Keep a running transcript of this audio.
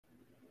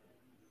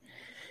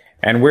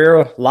And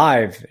we're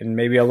live and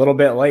maybe a little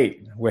bit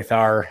late with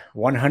our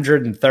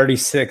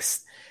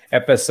 136th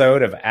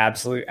episode of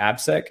Absolute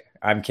AppSec.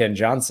 I'm Ken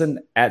Johnson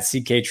at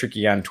CK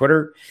Tricky on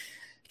Twitter.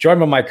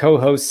 Joined by my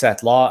co-host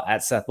Seth Law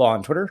at Seth Law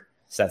on Twitter.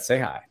 Seth, say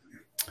hi.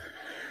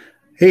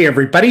 Hey,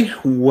 everybody.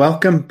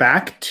 Welcome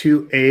back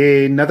to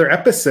another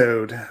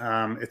episode.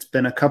 It's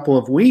been a couple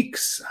of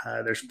weeks.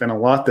 There's been a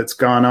lot that's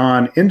gone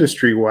on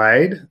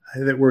industry-wide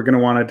that we're going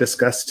to want to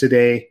discuss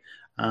today.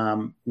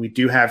 We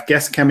do have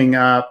guests coming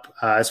up.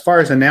 As far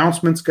as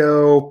announcements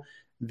go,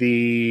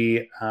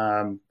 the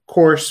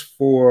course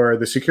for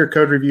the Secure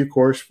Code Review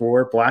course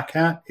for Black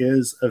Hat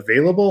is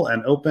available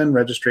and open.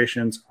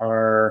 Registrations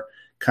are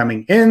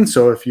coming in.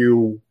 So if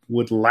you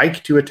would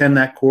like to attend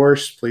that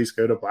course, please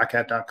go to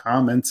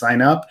blackhat.com and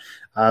sign up.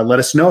 Let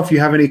us know if you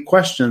have any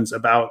questions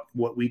about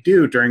what we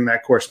do during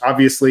that course.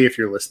 Obviously, if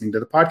you're listening to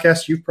the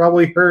podcast, you've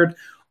probably heard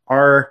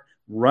our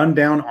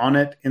rundown on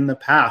it in the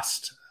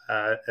past,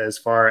 as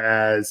far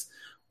as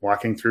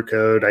walking through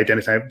code,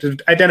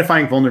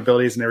 identifying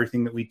vulnerabilities and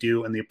everything that we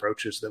do and the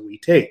approaches that we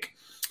take.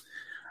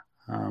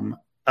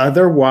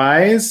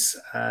 Otherwise,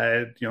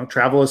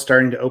 travel is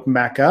starting to open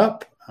back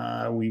up.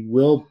 We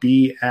will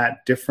be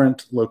at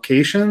different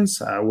locations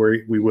where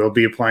we will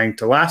be applying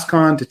to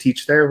LastCon to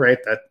teach there, right?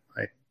 That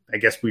I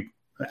guess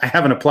I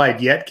haven't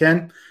applied yet,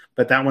 Ken,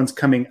 but that one's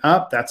coming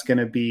up. That's going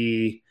to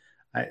be,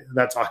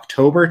 that's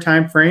October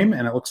timeframe,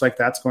 and it looks like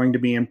that's going to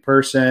be in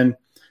person.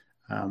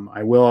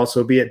 I will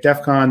also be at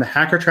DEF CON. The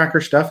Hacker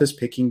Tracker stuff is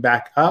picking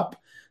back up.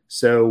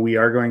 So we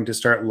are going to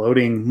start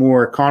loading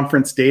more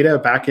conference data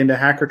back into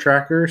Hacker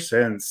Tracker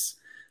since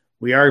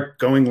we are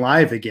going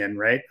live again,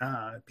 right?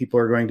 People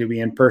are going to be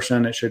in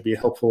person. It should be a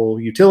helpful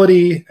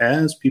utility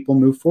as people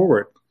move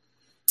forward.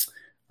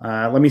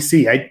 Let me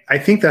see. I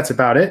think that's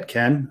about it,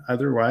 Ken.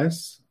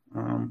 Otherwise,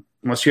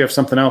 unless you have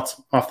something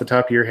else off the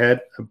top of your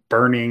head, a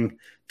burning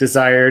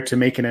desire to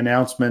make an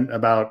announcement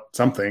about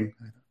something.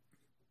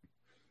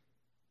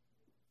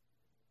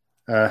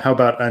 How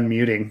about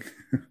unmuting?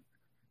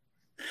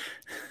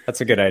 That's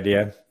a good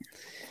idea.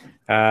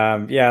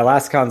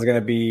 LastCon is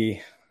going to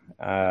be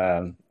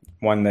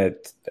one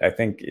that I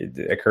think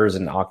occurs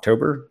in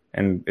October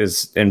and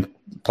is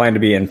planned to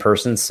be in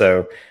person.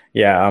 So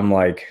yeah, I'm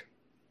like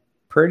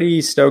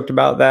pretty stoked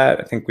about that.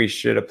 I think we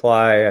should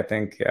apply. I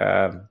think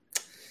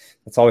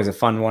it's always a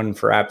fun one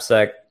for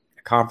AppSec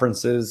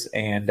conferences,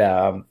 and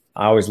I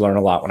always learn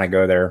a lot when I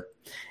go there.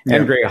 Yeah.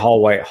 And great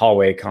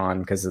hallway con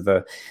because of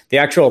the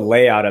actual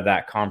layout of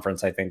that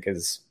conference, I think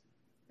is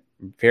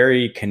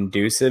very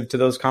conducive to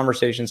those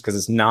conversations because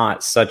it's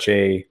not such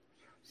it's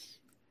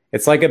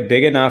like a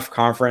big enough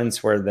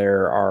conference where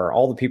there are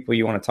all the people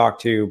you want to talk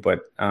to,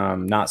 but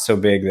not so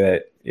big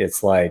that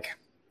it's like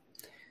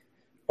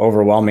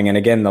overwhelming. And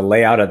again, the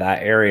layout of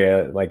that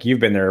area, like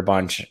you've been there a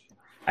bunch.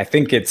 I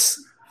think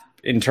it's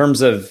in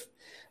terms of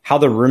how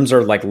the rooms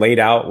are like laid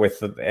out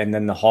and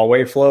then the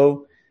hallway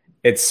flow.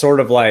 It's sort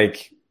of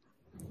like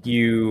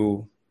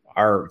you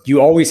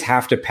always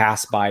have to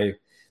pass by,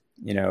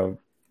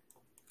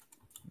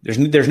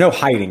 there's no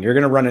hiding. You're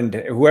going to run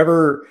into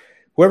whoever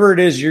it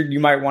is you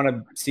might want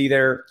to see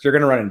there. You're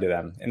going to run into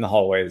them in the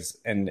hallways.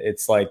 And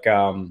it's like,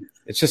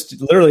 it's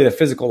just literally the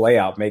physical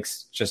layout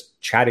makes just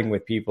chatting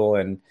with people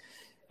and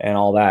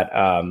all that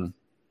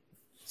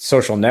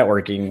social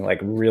networking, like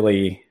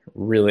really,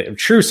 really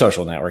true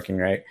social networking,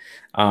 right?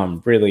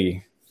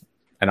 Really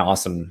an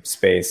awesome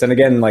space. And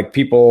again, like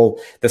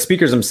the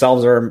speakers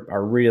themselves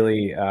are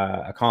really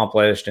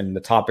accomplished, and the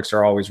topics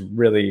are always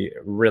really,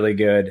 really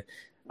good.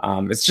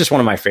 It's just one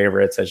of my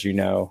favorites, as you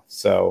know.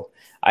 So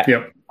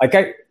you've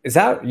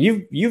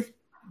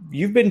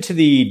been to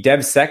the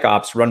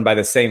DevSecOps run by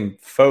the same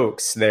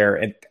folks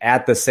there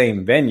at the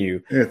same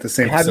venue. At the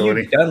same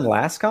facility. Have you done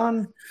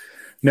LastCon?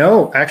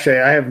 No, actually,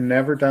 I have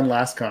never done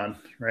LastCon.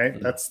 Right.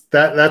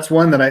 Mm-hmm. That's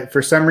one that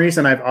for some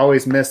reason I've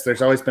always missed.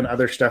 There's always been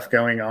other stuff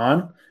going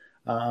on.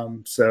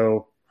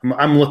 So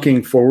I'm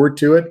looking forward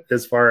to it,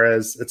 as far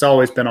as it's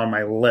always been on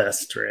my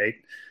list. Right.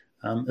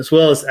 As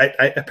well as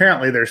I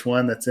apparently there's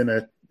one that's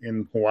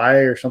in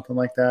Hawaii or something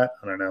like that.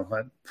 I don't know.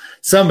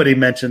 Somebody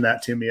mentioned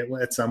that to me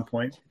at some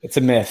point. It's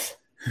a myth.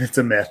 It's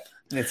a myth.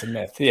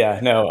 Yeah.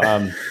 No.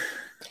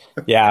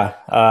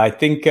 I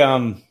think,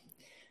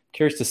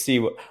 curious to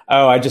see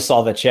I just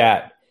saw the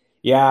chat.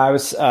 Yeah. I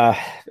was, a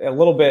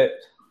little bit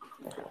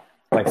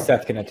like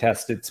Seth can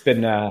attest. It's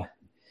been,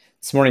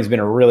 this morning's been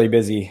a really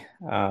busy,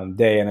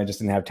 day, and I just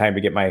didn't have time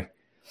to get my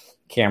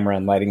camera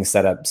and lighting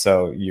set up.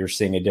 So you're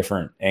seeing a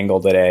different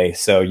angle today.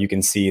 So you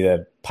can see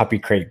the puppy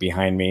crate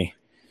behind me.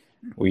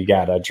 We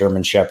got a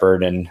German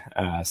Shepherd, and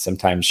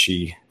sometimes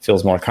she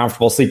feels more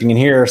comfortable sleeping in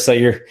here. So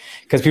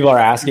because people are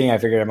asking, I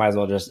figured I might as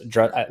well just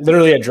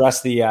literally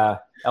address the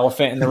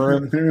elephant in the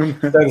room,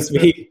 so to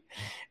speak.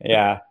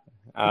 Yeah.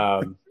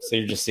 So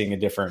you're just seeing a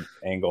different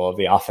angle of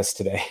the office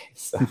today.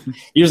 So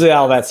usually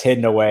all that's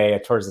hidden away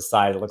towards the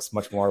side. It looks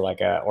much more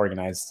like a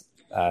organized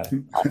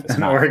office.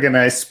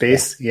 Organized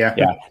space. Yeah.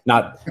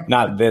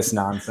 Not this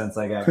nonsense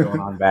I got going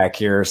on back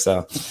here.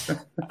 So,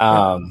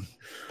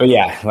 but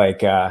yeah,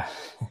 like,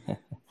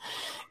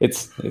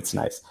 it's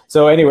nice.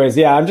 So anyways,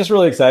 yeah, I'm just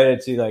really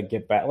excited to like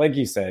get back, like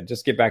you said,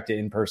 just get back to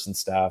in-person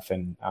stuff.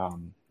 And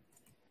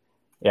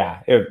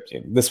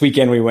this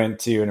weekend we went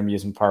to an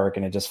amusement park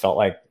and it just felt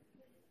like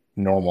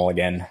normal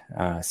again.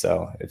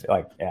 So it's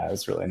like, yeah, it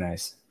was really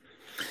nice.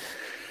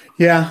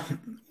 Yeah.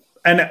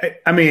 And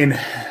I mean,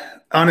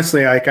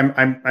 honestly, like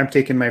I'm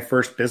taking my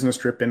first business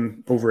trip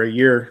in over a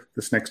year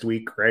this next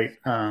week. Right.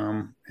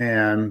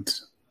 And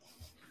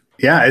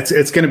yeah,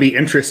 it's going to be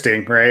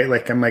interesting, right?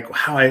 Like, I'm like,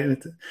 wow,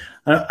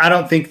 I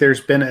don't think there's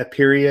been a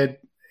period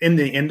in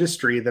the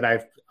industry that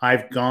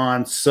I've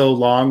gone so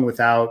long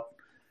without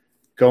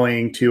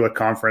going to a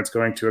conference,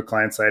 going to a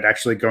client site,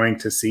 actually going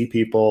to see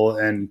people,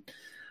 and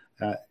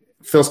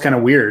feels kind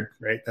of weird,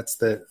 right? That's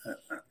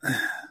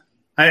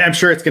I'm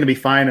sure it's going to be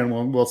fine, and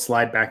we'll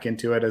slide back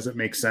into it as it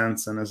makes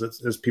sense and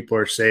as people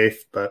are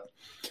safe, but.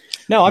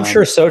 No, I'm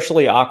sure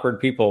socially awkward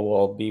people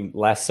will be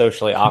less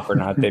socially awkward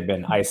now that they've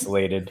been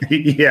isolated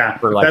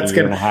for like a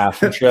year and a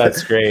half. I'm sure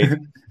that's great.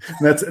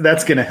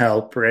 That's going to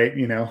help, right?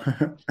 Now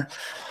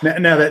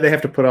that they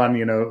have to put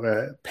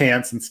on,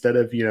 pants instead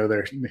of,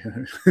 their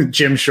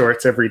gym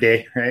shorts every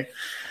day, right?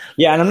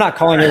 Yeah, and I'm not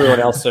calling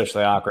everyone else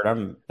socially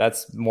awkward.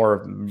 That's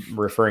more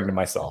referring to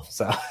myself.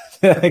 So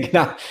like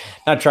not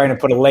trying to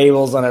put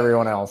labels on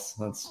everyone else.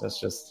 That's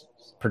just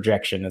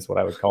projection is what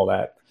I would call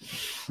that.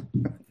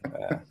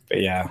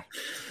 But yeah.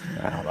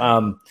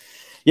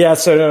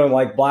 So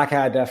like Black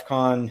Hat, DEF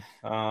CON,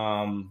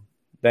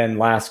 then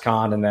Last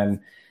Con, and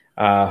then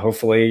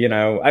hopefully,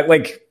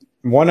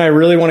 one I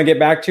really want to get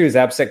back to is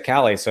AppSec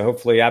Cali. So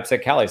hopefully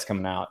AppSec Cali is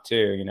coming out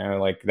too,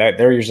 like that.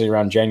 They're usually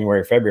around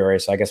January, February.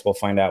 So I guess we'll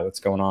find out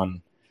what's going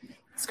on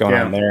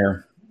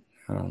there.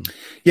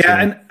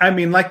 And I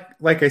mean,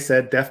 like I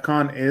said, DEF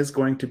CON is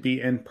going to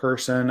be in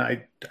person.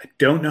 I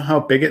don't know how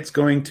big it's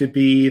going to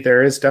be.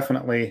 There is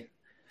definitely,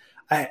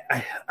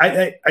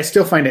 I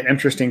still find it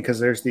interesting because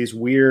there's these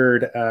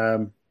weird,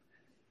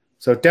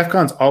 so DEF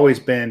CON's always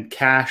been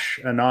cash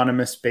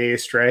anonymous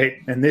based, right?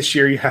 And this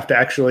year you have to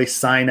actually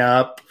sign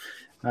up.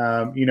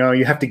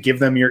 You have to give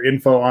them your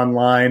info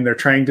online. They're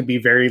trying to be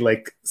very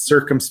like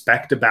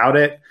circumspect about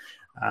it.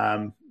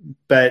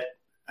 But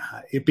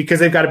because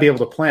they've got to be able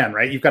to plan,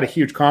 right? You've got a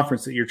huge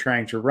conference that you're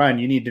trying to run.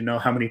 You need to know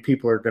how many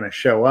people are going to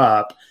show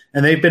up.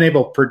 And they've been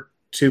able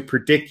to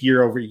predict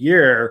year over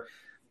year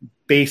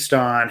based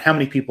on how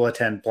many people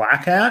attend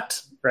Black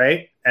Hat,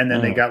 right? And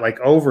then they got like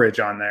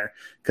overage on there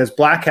because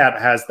Black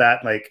Hat has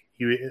that, like,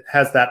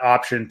 has that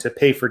option to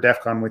pay for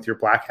DEF CON with your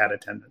Black Hat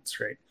attendance,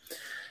 right?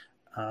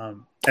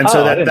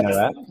 So I didn't know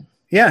that.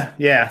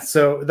 Yeah.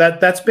 So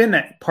that's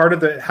been part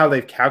of how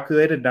they've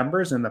calculated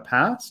numbers in the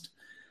past.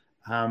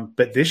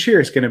 But this year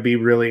is going to be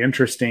really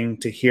interesting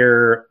to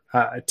hear,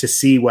 to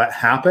see what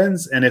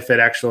happens and if it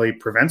actually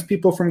prevents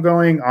people from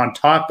going on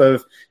top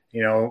of,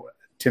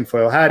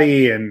 tinfoil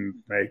hattie and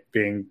right,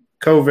 being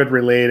COVID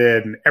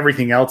related and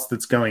everything else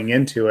that's going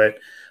into it.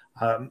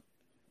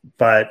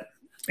 But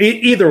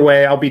either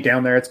way, I'll be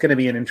down there. It's going to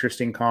be an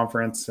interesting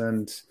conference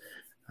and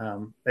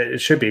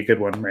it should be a good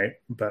one, right?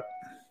 But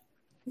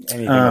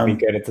anything will be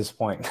good at this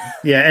point.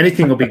 Yeah,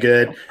 anything will be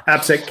good.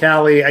 AppSec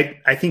Cali,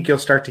 I think you'll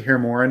start to hear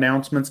more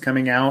announcements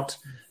coming out,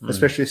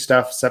 especially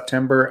stuff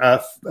September.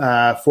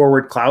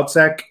 Forward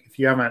CloudSec, if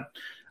you haven't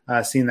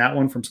seen that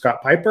one from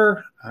Scott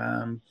Piper,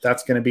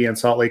 that's going to be in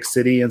Salt Lake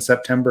City in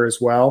September as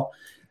well.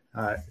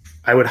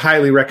 I would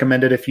highly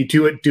recommend it if you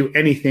do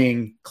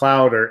anything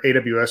cloud or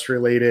AWS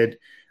related.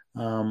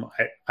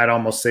 I'd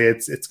almost say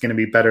it's going to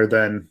be better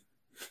than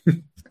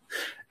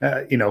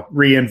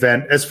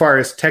reInvent as far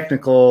as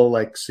technical,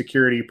 like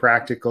security,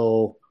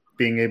 practical,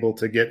 being able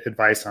to get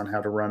advice on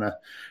how to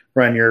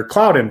run your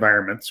cloud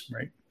environments,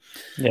 right?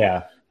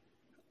 Yeah.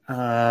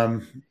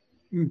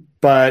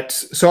 But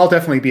so I'll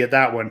definitely be at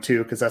that one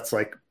too, because that's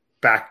like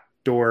back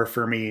door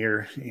for me,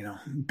 or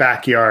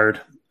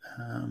backyard.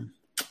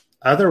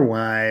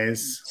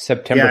 Otherwise,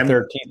 September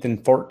 13th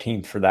and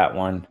 14th for that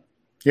one.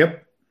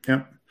 Yep.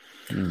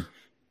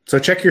 So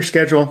check your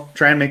schedule.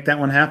 Try and make that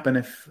one happen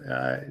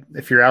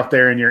if you're out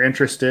there and you're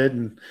interested.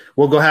 And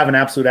we'll go have an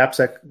Absolute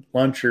AppSec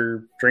lunch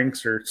or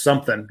drinks or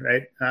something,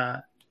 right?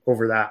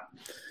 Over that.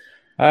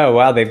 Oh,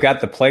 wow. They've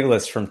got the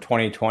playlist from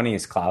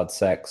 2020's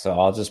CloudSec. So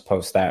I'll just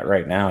post that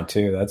right now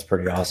too. That's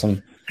pretty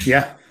awesome.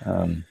 Yeah.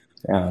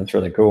 That's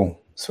really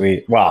cool.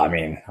 Sweet. Well, I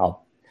mean,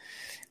 I'll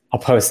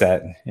post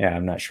that. Yeah.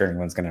 I'm not sure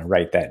anyone's going to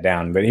write that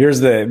down, but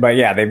but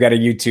yeah, they've got a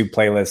YouTube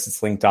playlist.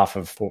 It's linked off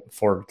of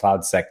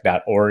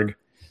forcloudsec.org.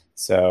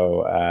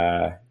 So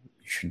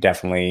you should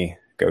definitely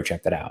go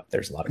check that out.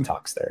 There's a lot of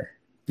talks there.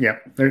 Yeah,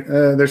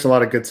 there's a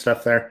lot of good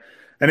stuff there.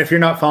 And if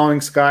you're not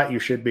following Scott, you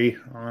should be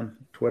on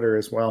Twitter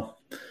as well.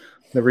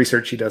 The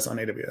research he does on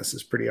AWS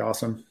is pretty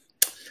awesome.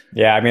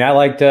 Yeah, I mean, I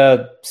liked,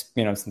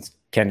 since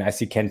I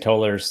see Ken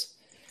Toller's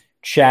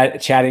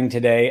chatting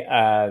today.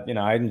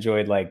 I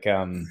enjoyed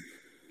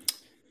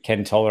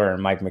Ken Toller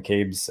and Mike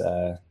McCabe's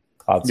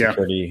cloud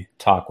security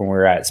talk when we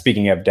were at,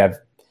 speaking of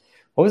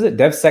what was it?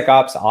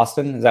 DevSecOps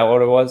Austin? Is that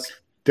what it was?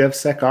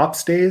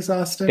 DevSecOps Days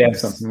Austin?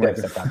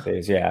 DevSecOps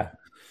Days, yeah.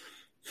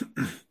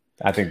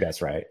 I think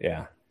that's right,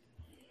 yeah.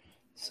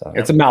 So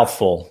It's a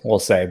mouthful, we'll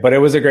say, but it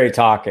was a great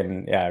talk,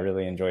 and I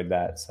really enjoyed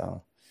that.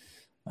 So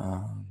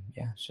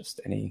it's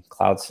just any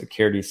cloud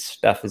security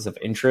stuff is of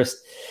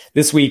interest.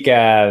 This week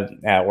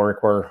at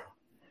work,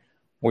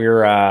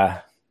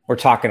 we're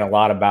talking a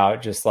lot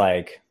about just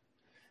like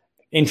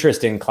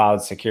interest in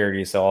cloud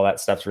security. So all that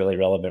stuff's really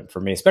relevant for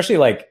me, especially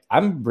like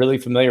I'm really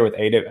familiar with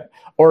AWS,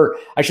 or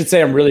I should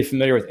say I'm really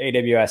familiar with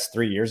AWS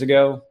 3 years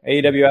ago.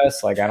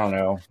 AWS, like, I don't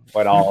know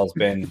what all has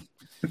been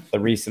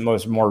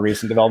the more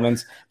recent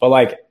developments, but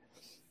like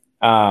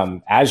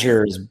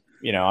Azure's,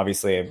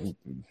 obviously,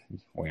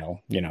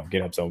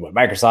 GitHub's owned by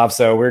Microsoft.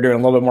 So we're doing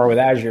a little bit more with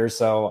Azure.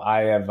 So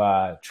I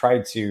have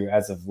tried to,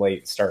 as of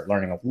late, start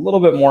learning a little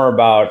bit more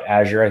about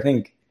Azure. I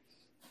think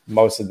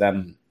most of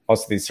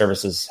these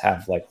services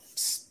have like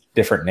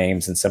different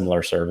names and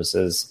similar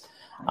services,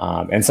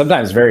 and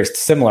sometimes very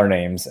similar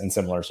names and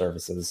similar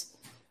services.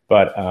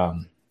 But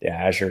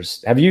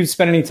Azure's. Have you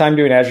spent any time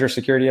doing Azure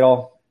security at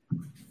all?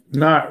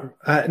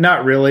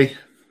 Not really.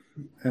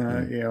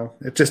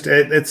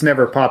 It's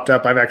never popped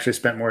up. I've actually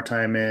spent more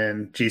time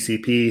in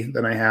GCP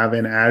than I have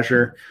in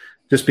Azure,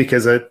 just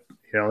because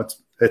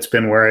it's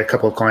been where a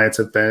couple of clients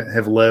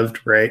have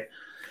lived, right?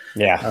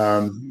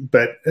 Yeah.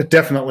 But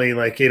definitely,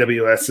 like,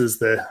 AWS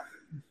is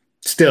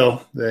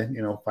still the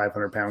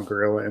 500-pound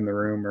gorilla in the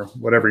room, or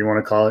whatever you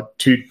want to call it,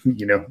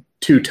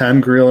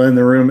 2-ton gorilla in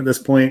the room at this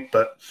point.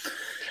 But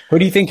who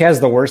do you think has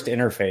the worst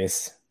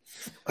interface?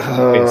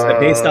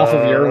 Based off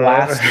of your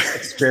last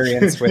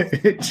experience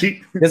with, it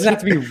doesn't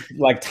have to be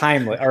like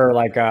timely or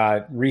like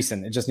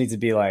recent. It just needs to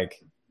be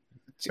like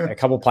a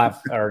couple like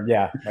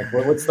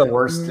what's the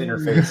worst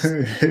interface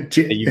that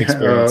you've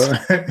experienced?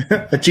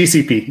 A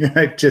GCP.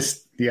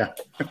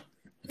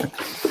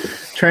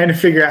 Trying to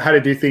figure out how to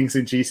do things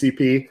in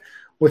GCP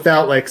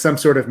without like some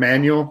sort of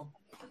manual.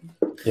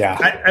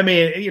 Yeah. I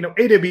mean,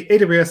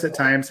 AWS at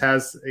times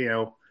has,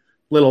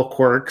 little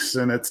quirks,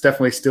 and it's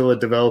definitely still a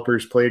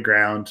developer's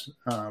playground.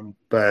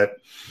 But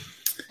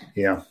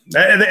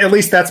at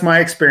least that's my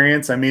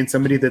experience. I mean,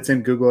 somebody that's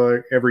in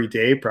Google every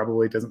day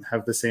probably doesn't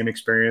have the same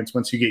experience.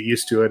 Once you get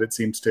used to it, it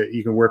seems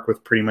you can work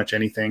with pretty much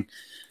anything,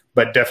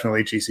 but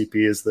definitely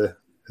GCP is the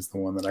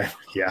one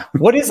that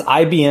What is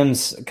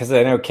IBM's? Because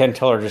I know Ken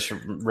Tiller just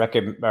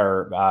mentioned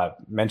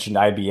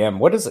IBM.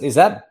 What is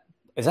that?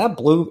 Is that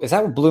Blue? Is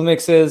that what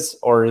Bluemix is,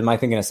 or am I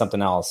thinking of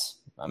something else?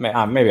 I mean,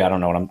 maybe I don't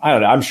know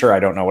I'm sure I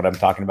don't know what I'm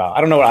talking about.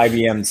 I don't know what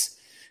IBM's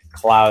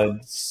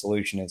cloud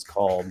solution is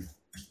called,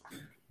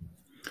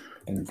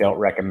 and don't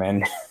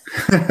recommend.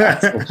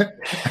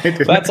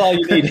 That's all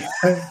you need.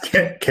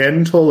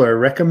 Ken Toller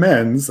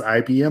recommends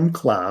IBM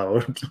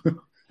Cloud.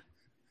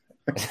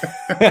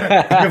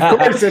 Of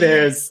course it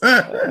is.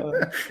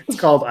 It's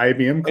called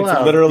IBM Cloud.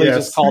 It's literally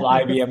just called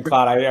IBM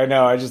Cloud. I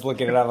know. I just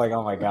looking it up like,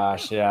 oh my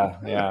gosh. Yeah.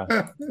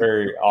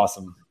 Very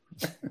awesome.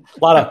 A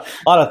lot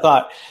of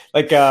thought.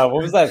 Like, what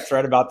was that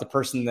thread about the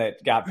person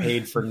that got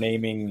paid for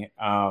naming?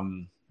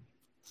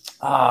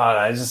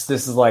 This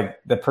is like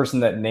the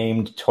person that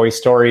named Toy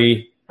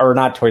Story, or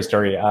not Toy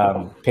Story,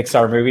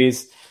 Pixar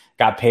movies,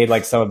 got paid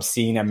like some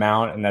obscene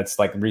amount, and that's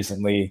like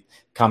recently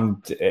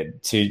come to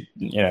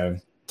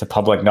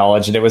public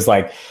knowledge. And it was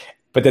like,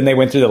 but then they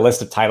went through the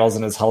list of titles,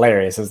 and it was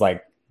hilarious. It was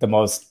like the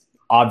most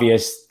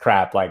obvious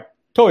crap, like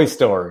Toy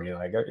Story.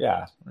 Like,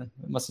 it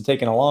must have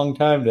taken a long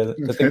time to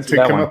think to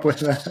come up with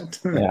that.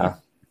 Yeah.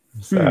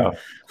 So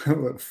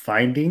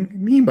Finding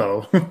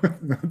Nemo.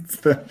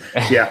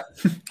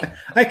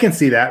 I can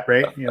see that,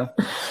 right?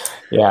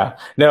 Yeah.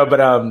 No,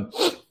 but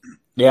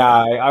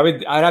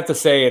I'd have to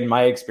say, in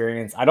my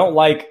experience, I don't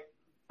like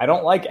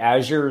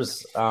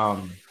Azure's.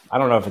 I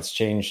don't know if it's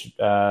changed,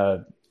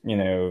 or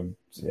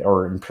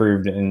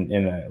improved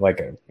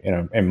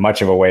in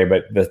much of a way,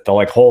 but the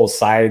like whole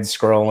side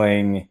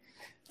scrolling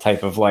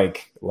type of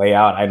like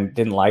layout I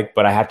didn't like.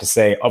 But I have to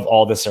say, of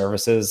all the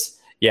services,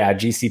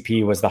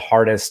 GCP was the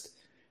hardest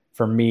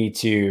for me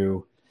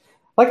to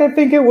like. I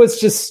think it was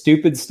just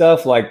stupid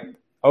stuff like,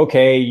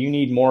 okay, you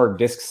need more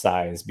disk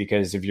size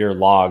because of your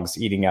logs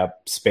eating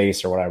up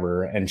space or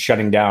whatever, and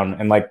shutting down,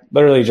 and like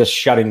literally just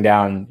shutting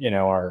down,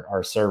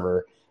 our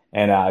server,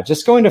 and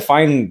just going to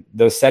find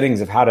those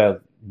settings of how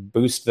to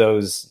boost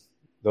those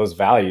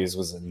values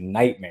was a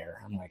nightmare.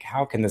 I'm like,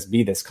 how can this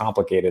be this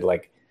complicated?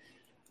 Like,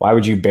 why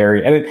would you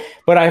bury?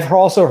 But I've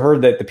also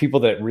heard that the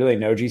people that really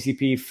know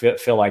GCP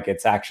feel like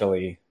it's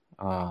actually,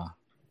 well,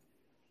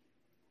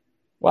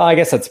 I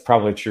guess that's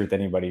probably true with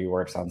anybody who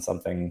works on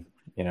something,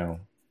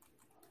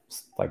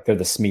 like they're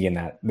the SME in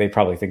that. They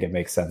probably think it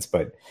makes sense.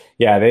 But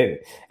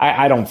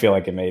I don't feel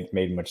like it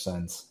made much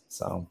sense.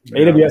 So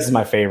AWS is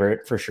my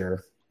favorite for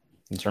sure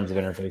in terms of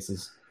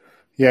interfaces.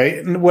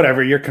 Yeah,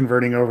 whatever. You're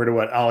converting over to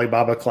what,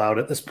 Alibaba Cloud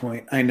at this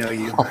point. I know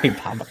you.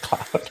 Alibaba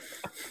Cloud.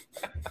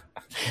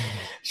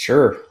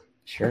 Sure,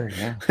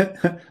 yeah.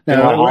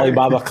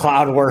 Alibaba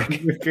Cloud work.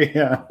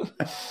 Yeah.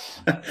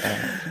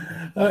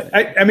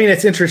 I mean,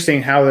 it's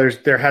interesting how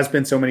there has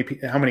been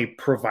how many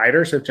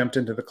providers have jumped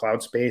into the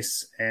cloud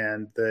space,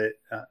 and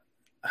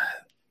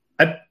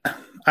I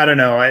don't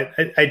know.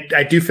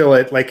 I do feel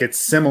like it's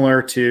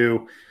similar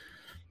to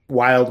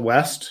Wild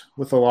West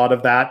with a lot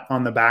of that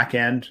on the back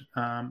end.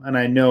 And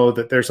I know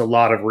that there's a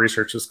lot of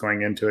research that's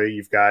going into it.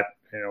 You've got,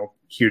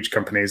 huge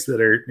companies that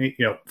are,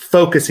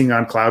 focusing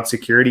on cloud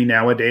security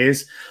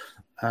nowadays.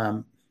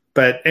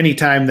 But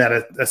anytime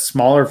that a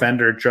smaller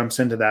vendor jumps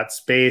into that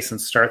space and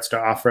starts to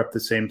offer up the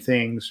same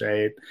things,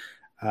 right?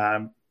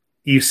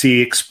 You see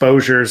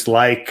exposures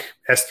like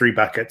S3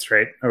 buckets,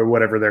 right? Or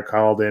whatever they're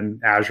called in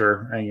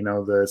Azure,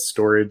 the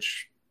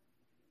storage.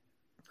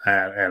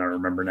 I don't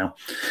remember now.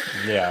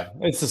 Yeah,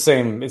 it's the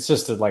same. It's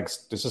just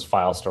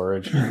file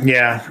storage.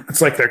 Yeah,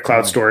 it's like their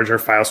cloud storage or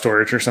file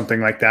storage or something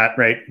like that,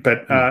 right?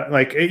 But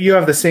you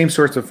have the same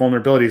sorts of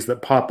vulnerabilities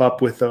that pop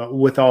up with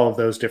all of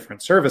those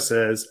different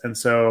services, and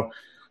so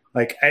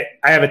I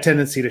have a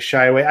tendency to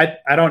shy away.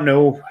 I don't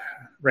know,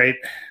 right?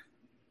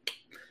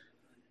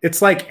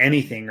 It's like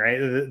anything, right?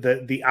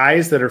 The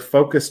eyes that are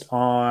focused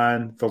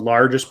on the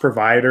largest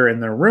provider in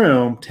the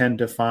room tend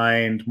to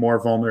find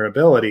more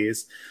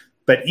vulnerabilities.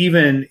 But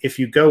even if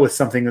you go with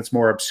something that's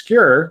more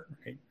obscure,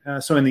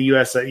 so in the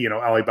US,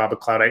 Alibaba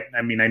Cloud,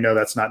 I know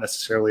that's not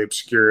necessarily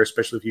obscure,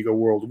 especially if you go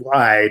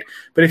worldwide.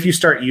 But if you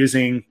start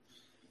using,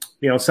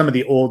 some of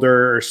the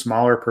older or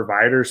smaller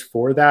providers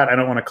for that, I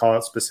don't want to call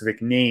out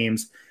specific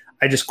names.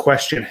 I just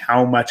question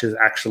how much is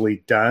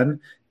actually done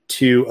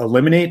to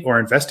eliminate or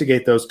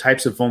investigate those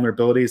types of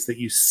vulnerabilities that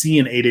you see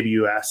in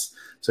AWS.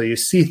 So you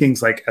see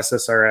things like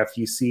SSRF,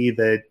 you see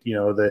that,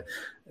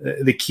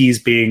 the keys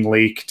being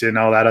leaked and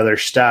all that other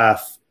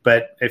stuff.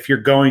 But if you're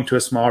going to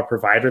a smaller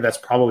provider, that's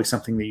probably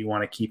something that you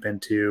want to keep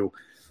in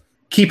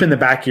the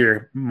back of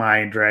your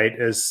mind, right?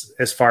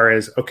 As far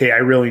as, okay, I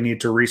really need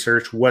to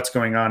research what's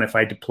going on if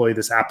I deploy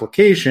this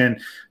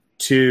application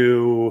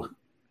to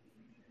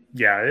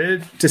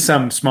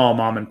some small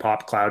mom and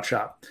pop cloud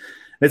shop.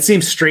 It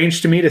seems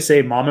strange to me to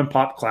say mom and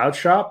pop cloud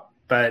shop,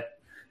 but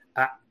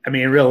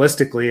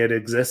realistically it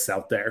exists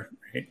out there.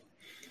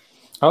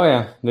 Oh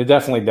yeah, it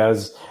definitely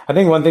does. I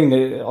think one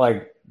thing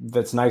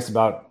that's nice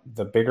about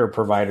the bigger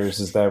providers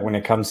is that when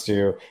it comes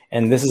to,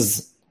 and this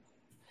is,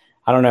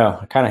 I don't know,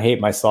 I kind of hate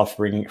myself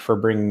for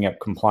bringing up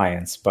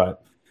compliance,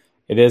 but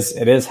it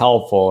is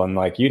helpful. And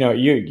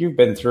you've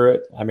been through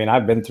it.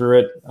 I've been through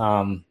it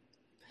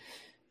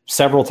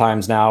several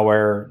times now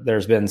where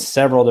there's been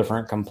several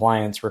different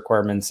compliance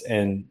requirements,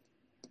 and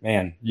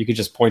man, you could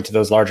just point to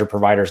those larger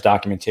providers'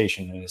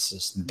 documentation and it's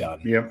just done.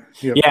 Yep.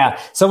 Yeah.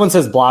 Someone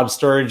says blob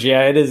storage.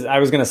 Yeah, it is. I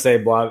was going to say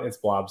blob. It's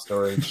blob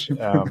storage.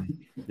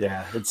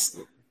 It's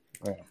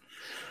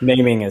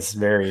naming is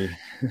very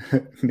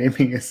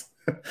naming is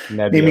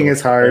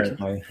hard.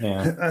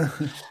 Yeah.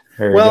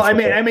 Well,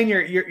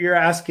 difficult. You're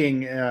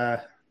asking. I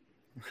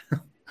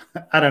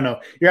don't know.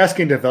 You're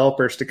asking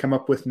developers to come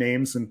up with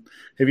names, and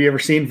have you ever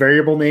seen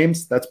variable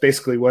names? That's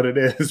basically what it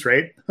is,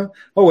 right?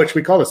 Which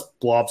we call this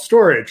blob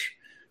storage.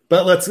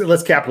 But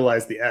let's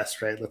capitalize the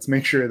S, right? Let's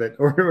make sure that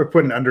we're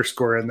putting an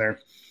underscore in there.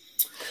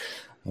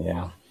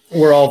 Yeah.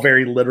 We're all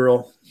very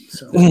literal.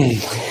 So.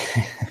 We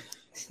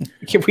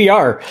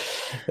are.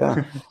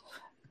 Yeah.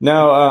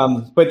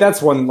 No, but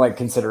that's one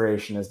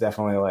consideration is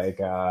definitely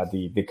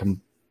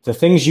the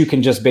things you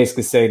can just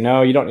basically say,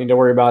 no, you don't need to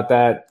worry about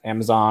that.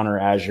 Amazon or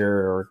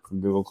Azure or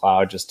Google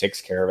Cloud just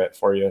takes care of it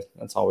for you.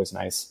 That's always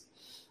nice.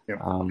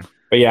 Yeah.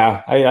 But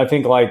yeah, I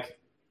think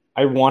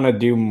I want to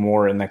do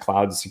more in the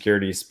cloud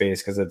security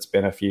space because it's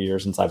been a few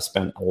years since I've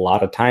spent a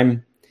lot of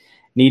time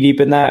knee deep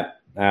in that.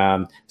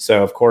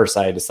 So of course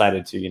I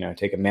decided to,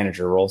 take a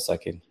manager role so I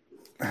could.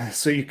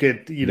 So you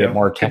could, get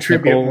more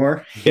technical,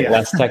 more. Get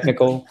less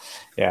technical.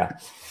 Yeah.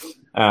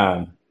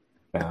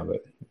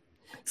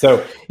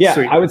 So yeah,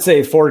 sweet. I would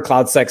say Forward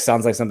CloudSec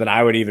sounds like something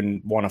I would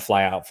even want to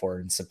fly out for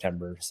in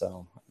September.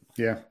 So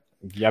yeah,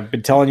 I've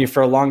been telling you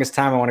for the longest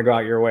time I want to go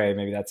out your way.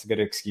 Maybe that's a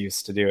good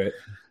excuse to do it.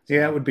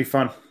 Yeah, it would be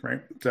fun,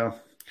 right? So,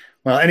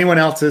 well, anyone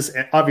else is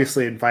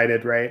obviously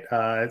invited, right?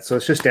 So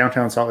it's just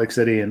downtown Salt Lake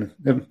City, and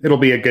it'll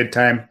be a good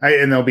time,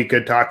 and there'll be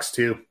good talks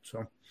too.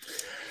 So,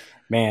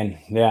 man,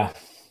 yeah.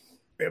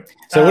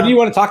 So, what do you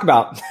want to talk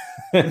about?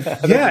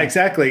 Yeah,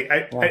 exactly.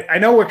 I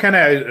know we're kind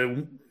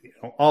of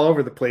all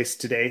over the place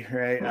today,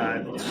 right?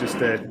 It's just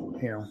that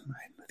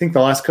I think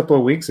the last couple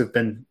of weeks have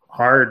been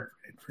hard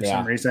for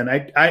some reason.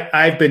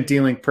 I've been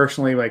dealing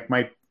personally,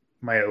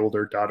 my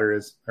older daughter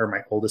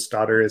my oldest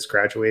daughter is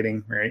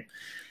graduating, right?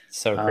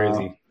 So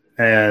crazy.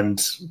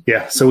 And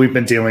yeah, so we've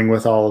been dealing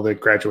with all of the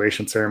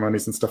graduation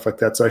ceremonies and stuff like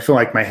that. So I feel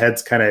like my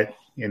head's kind of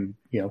in,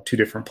 two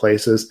different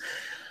places.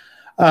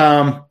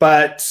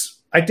 But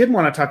I did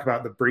want to talk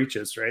about the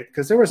breaches, right?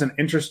 Because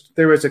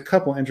there was a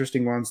couple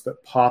interesting ones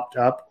that popped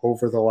up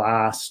over the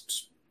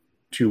last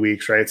 2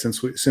 weeks, right?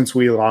 Since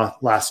we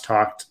last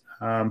talked.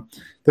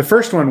 The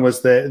first one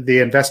was the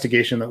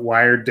investigation that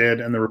Wired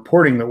did and the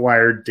reporting that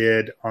Wired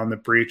did on the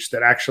breach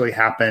that actually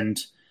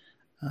happened.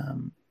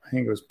 I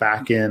think it was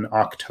back in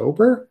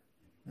October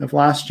of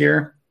last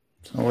year.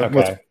 So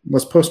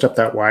let's post up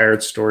that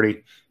Wired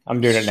story. I'm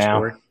doing it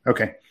now.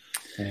 Okay.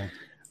 Yeah.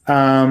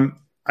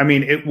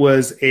 It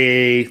was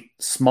a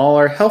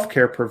smaller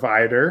healthcare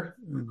provider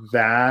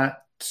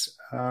that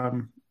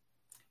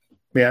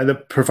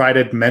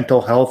provided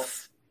mental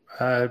health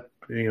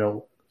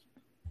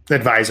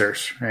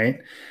advisors, right?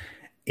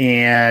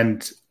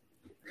 And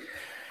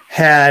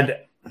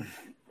had,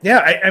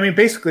 I mean,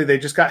 basically they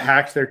just got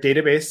hacked. Their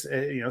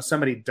database,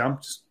 somebody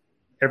dumped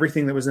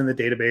everything that was in the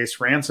database,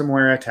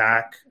 ransomware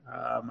attack.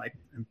 I'm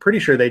pretty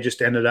sure they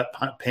just ended up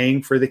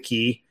paying for the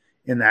key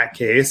in that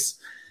case.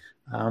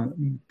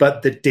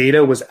 But the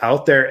data was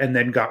out there and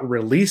then got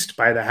released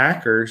by the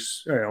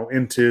hackers,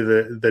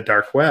 into the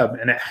dark web.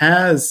 And it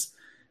has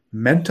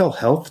mental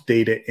health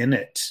data in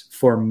it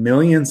for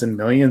millions and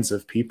millions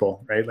of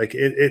people, right? Like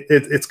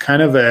it's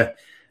kind of a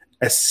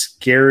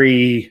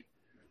scary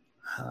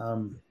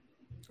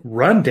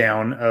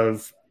rundown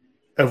of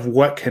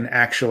what can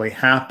actually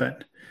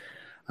happen.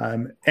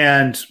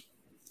 And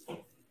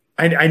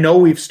I know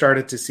we've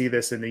started to see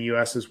this in the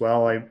US as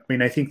well. I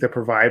mean, I think the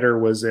provider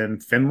was in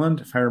Finland,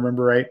 if I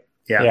remember right.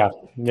 Yeah.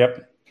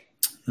 Yep.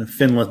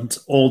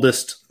 Finland's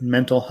oldest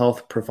mental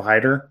health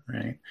provider,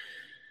 right?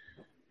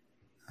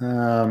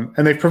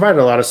 And they've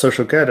provided a lot of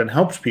social good and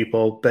helped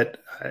people, but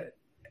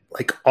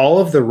like all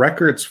of the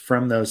records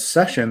from those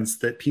sessions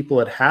that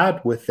people had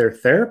with their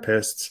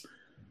therapists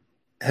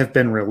have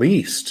been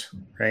released,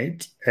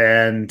 right?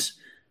 And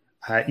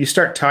you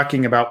start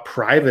talking about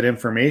private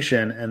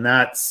information, and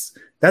that's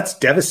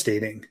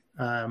devastating.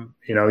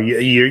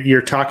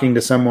 You're talking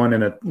to someone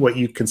in what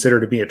you consider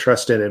to be a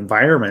trusted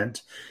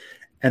environment,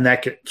 and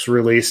that gets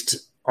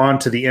released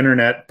onto the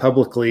internet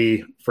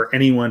publicly for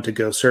anyone to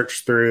go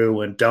search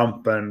through and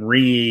dump and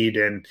read.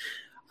 And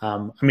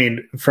I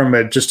mean, from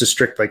just a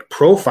strict like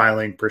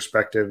profiling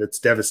perspective, it's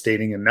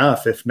devastating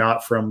enough, if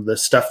not from the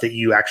stuff that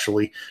you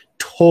actually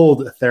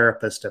told a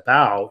therapist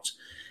about.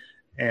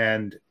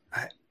 And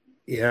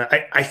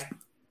the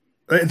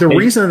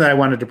reason that I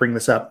wanted to bring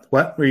this up,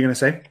 what were you going to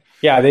say?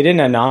 Yeah, they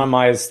didn't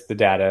anonymize the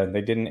data.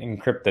 They didn't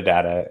encrypt the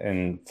data.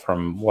 And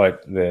from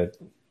what the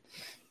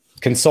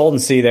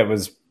consultancy that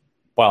was,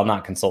 well,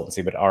 not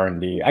consultancy, but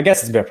R&D, I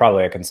guess it's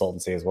probably a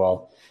consultancy as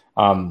well,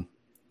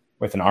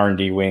 with an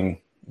R&D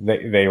wing,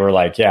 they were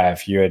like, yeah,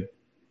 if you had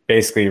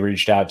basically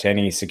reached out to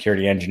any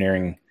security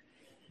engineering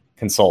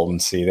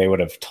consultancy, they would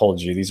have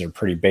told you these are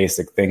pretty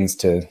basic things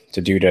to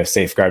do to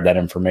safeguard that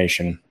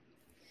information.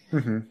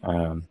 Mm-hmm.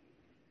 And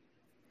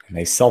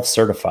they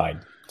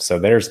self-certified. So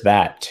there's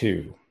that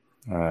too.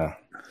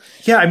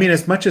 Yeah, I mean,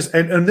 as much as,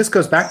 and this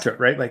goes back to it,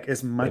 right? Like,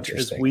 as much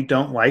as we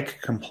don't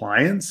like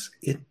compliance,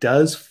 it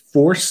does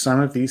force some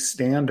of these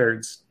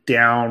standards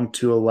down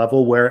to a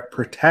level where it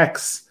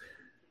protects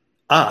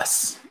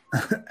us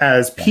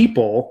as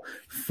people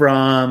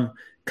from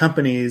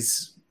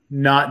companies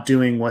not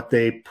doing what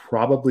they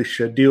probably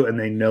should do and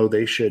they know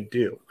they should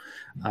do.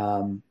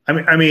 I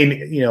mean,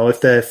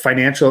 if the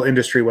financial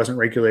industry wasn't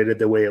regulated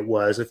the way it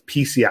was, if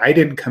PCI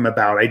didn't come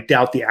about, I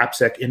doubt the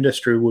AppSec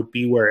industry would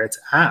be where it's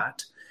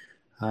at.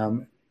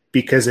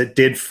 Because it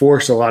did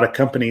force a lot of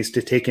companies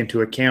to take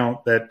into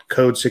account that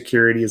code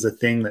security is a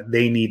thing that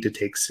they need to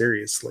take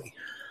seriously.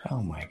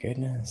 Oh my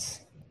goodness.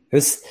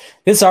 This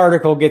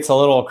article gets a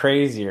little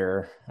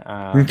crazier.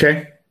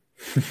 Okay.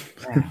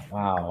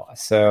 Wow.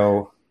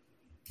 So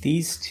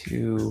these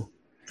two,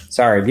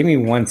 sorry, give me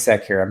 1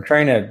 sec here. I'm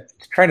trying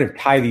to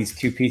tie these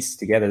two pieces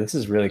together. This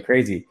is really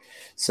crazy.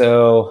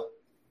 So,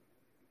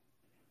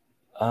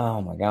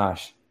 oh my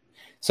gosh.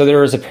 So there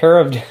was a pair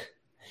of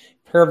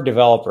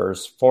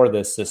developers for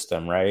this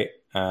system, right?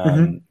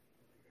 And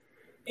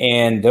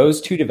those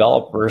two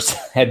developers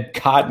had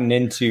gotten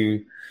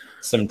into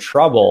some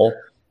trouble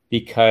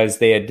because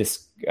they had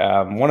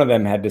one of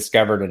them had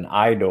discovered an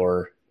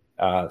IDOR.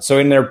 So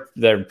in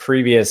their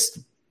previous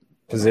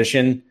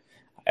position,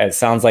 it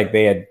sounds like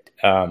they had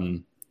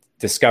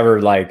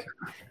discovered like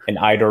an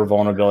IDOR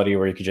vulnerability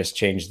where you could just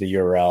change the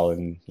URL,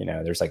 and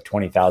there's like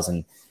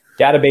 20,000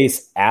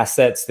 database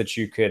assets that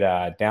you could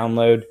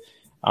download.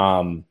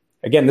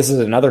 Again, this is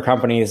another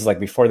company. This is like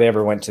before they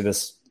ever went to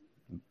this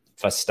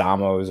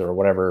Fastamos or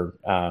whatever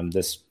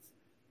this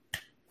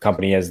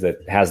company is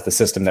that has the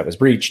system that was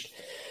breached.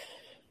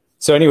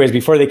 So anyways,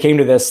 before they came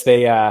to this,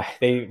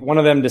 they one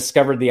of them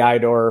discovered the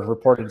IDOR,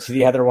 reported to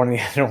the other one, and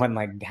the other one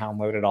like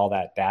downloaded all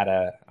that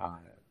data,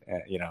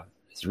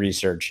 his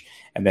research.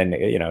 And then,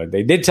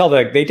 they did tell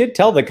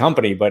the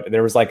company, but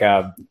there was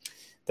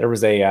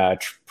a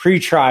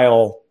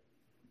pre-trial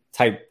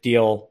type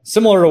deal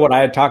similar to what I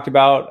had talked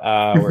about,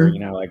 where,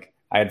 like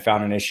I had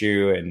found an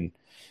issue and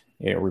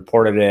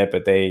reported it,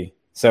 but the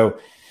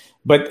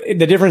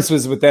difference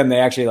was with them, they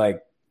actually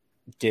like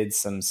did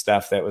some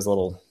stuff that was a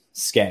little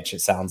sketch,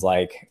 it sounds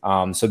like.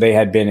 So they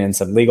had been in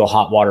some legal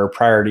hot water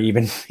prior to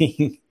even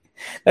being,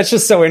 that's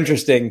just so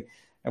interesting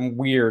and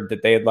weird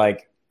that they had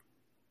like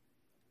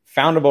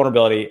found a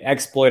vulnerability,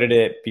 exploited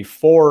it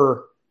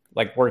before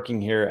like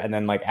working here. And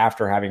then like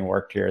after having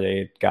worked here, they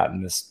had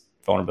gotten this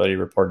vulnerability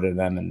reported to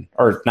them,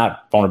 or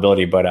not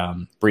vulnerability, but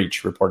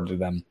breach reported to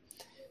them.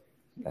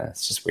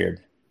 It's just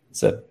weird.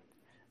 This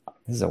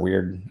is a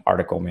weird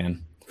article,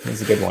 man.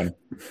 It's a good one.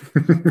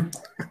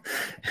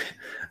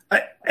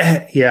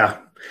 Yeah.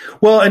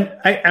 Well, and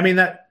I mean,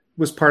 that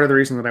was part of the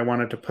reason that I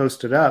wanted to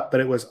post it up, but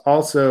it was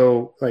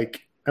also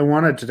like, I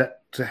wanted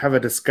to have a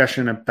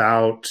discussion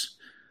about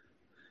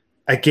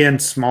again,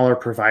 smaller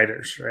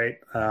providers, right?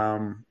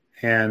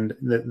 And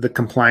the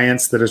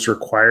compliance that is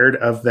required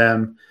of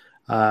them.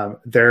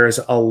 There's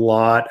a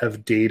lot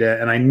of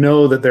data, and I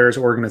know that there's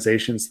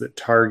organizations that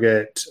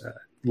target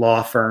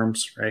law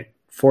firms, right,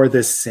 for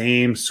this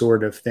same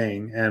sort of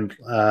thing, and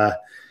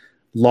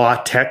law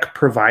tech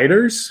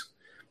providers,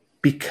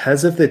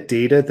 because of the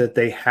data that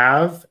they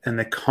have and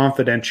the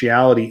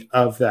confidentiality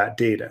of that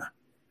data.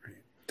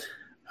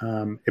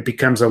 It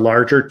becomes a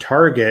larger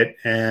target,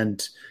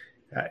 and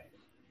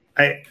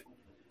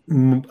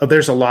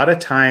there's a lot of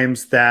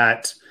times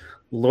that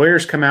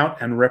lawyers come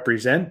out and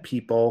represent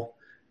people,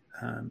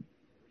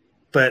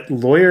 but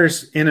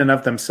lawyers in and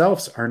of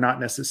themselves are not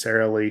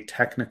necessarily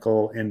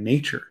technical in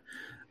nature.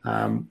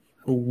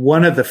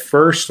 One of the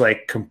first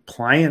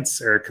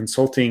compliance or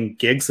consulting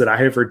gigs that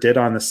I ever did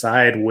on the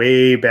side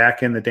way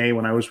back in the day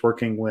when I was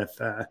working with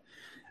the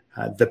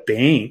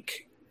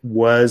bank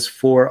was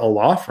for a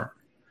law firm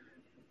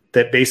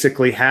that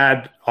basically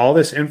had all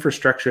this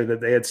infrastructure that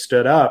they had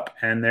stood up,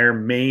 and their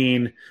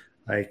main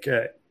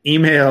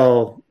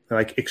email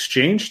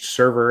exchange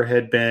server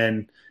had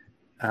been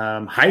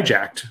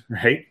hijacked,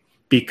 right?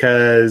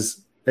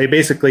 Because they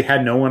basically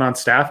had no one on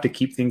staff to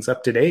keep things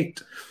up to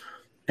date,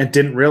 and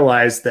didn't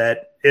realize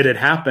that it had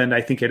happened.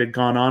 I think it had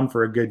gone on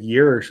for a good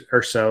year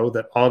or so,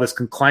 that all this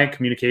client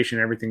communication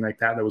and everything like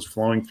that was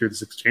flowing through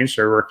this exchange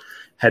server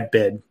had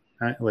been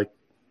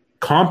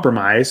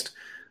compromised.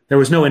 There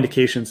was no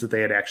indications that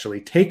they had actually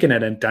taken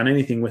it and done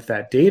anything with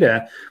that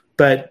data.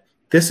 But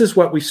this is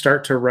what we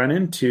start to run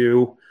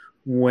into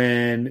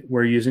when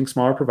we're using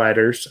smaller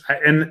providers.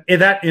 And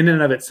that in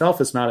and of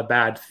itself is not a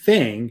bad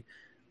thing,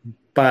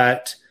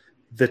 but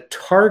the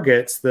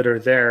targets that are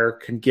there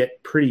can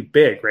get pretty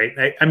big,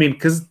 right? I mean,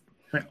 because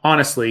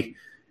honestly,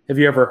 have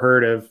you ever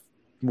heard of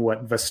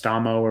what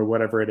Vestamo or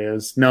whatever it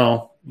is?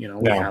 No,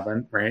 we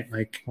haven't, right?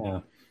 Yeah.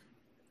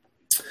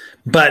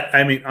 But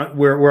I mean,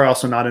 we're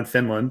also not in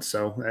Finland,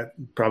 so that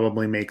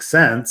probably makes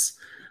sense.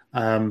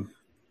 But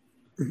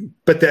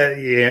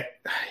I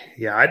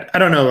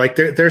don't know.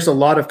 There's a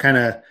lot of kind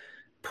of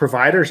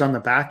providers on the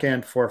back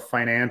end for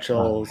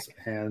financials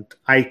and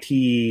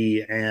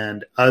IT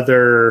and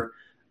other,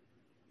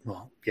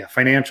 law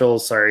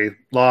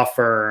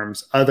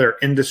firms, other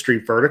industry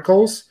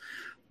verticals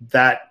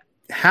that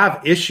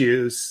have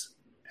issues.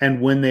 And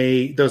when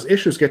those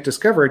issues get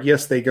discovered,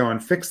 yes, they go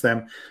and fix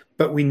them.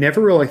 But we never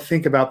really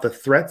think about the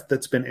threat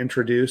that's been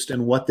introduced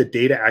and what the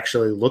data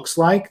actually looks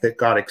like that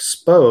got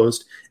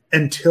exposed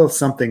until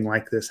something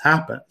like this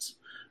happens,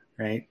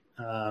 right?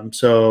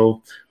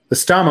 So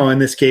Vestamo in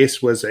this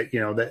case was,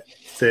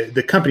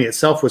 the company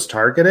itself was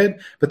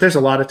targeted, but there's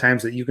a lot of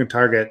times that you can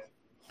target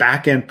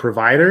back-end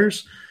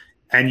providers,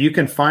 and you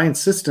can find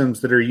systems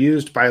that are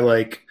used by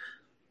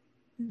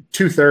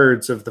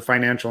 2/3 of the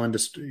financial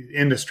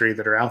industry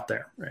that are out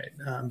there, right?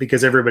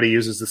 Because everybody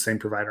uses the same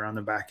provider on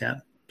the back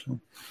end. So.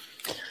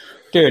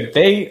 Dude,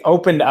 they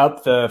opened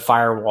up the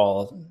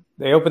firewall.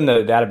 They opened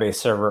the database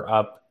server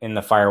up in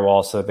the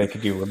firewall so that they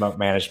could do remote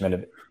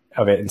management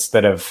of it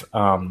instead of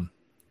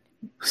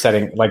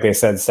setting up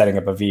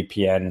a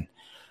VPN,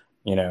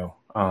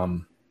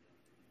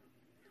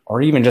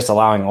 or even just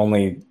allowing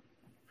only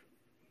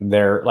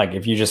their,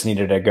 if you just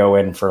needed to go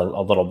in for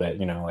a little bit,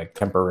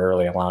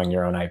 temporarily allowing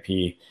your own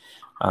IP,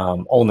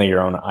 only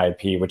your own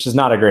IP, which is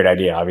not a great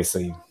idea,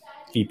 obviously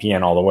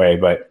VPN all the way,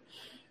 but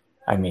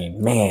I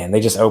mean, man, they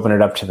just open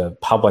it up to the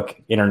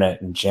public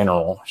internet in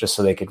general, just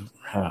so they could.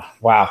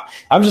 Wow,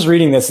 I'm just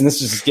reading this, and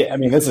this is,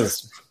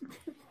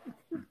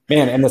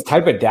 and this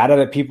type of data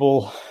that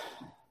people,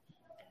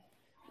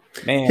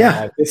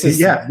 this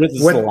is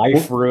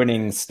life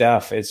ruining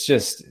stuff. It's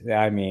just,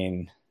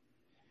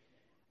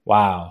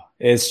 wow,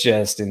 it's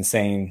just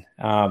insane.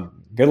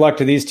 Good luck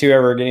to these two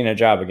ever getting a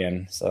job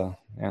again. So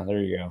yeah,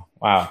 there you go.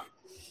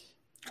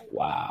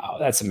 Wow,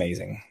 that's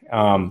amazing.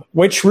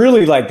 Which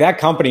really, that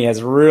company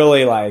has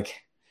really, I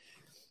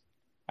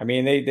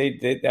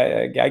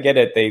get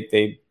it.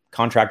 They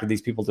contracted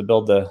these people to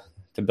build the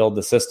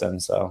system.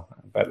 So,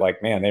 but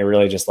they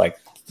really just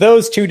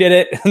those two did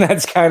it, and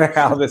that's kind of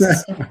how this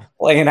is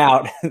playing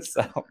out.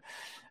 So,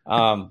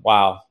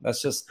 wow, that's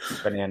just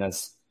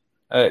bananas.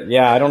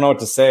 I don't know what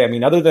to say. I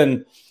mean, other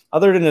than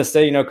to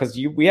say, because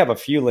we have a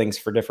few links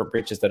for different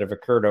breaches that have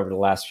occurred over the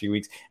last few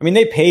weeks. I mean,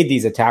 they paid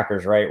these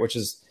attackers, right? Which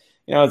is,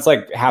 it's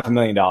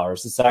 $500,000.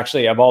 It's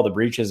actually, of all the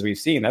breaches we've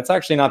seen, that's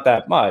actually not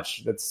that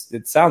much.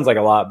 It sounds like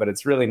a lot, but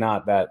it's really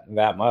not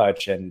that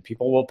much, and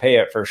people will pay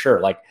it for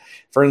sure.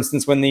 For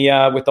instance, when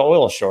with the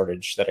oil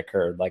shortage that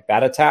occurred,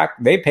 that attack,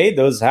 they paid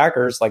those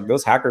hackers.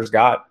 Those hackers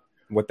got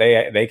what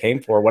they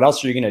came for. What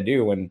else are you going to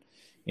do when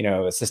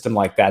a system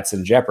like that's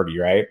in jeopardy,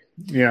 right?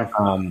 Yeah.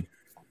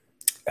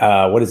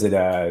 What is it?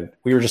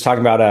 We were just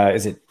talking about.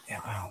 Is it?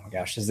 Oh my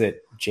gosh! Was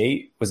it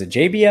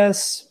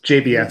JBS?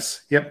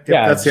 JBS. Yep.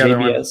 Yeah, that's the JBS. other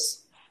one.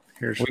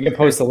 We can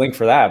post the link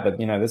for that, but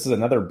this is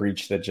another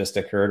breach that just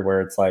occurred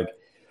where it's I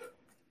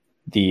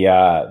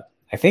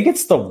think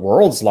it's the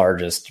world's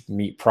largest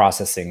meat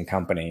processing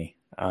company.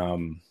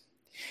 And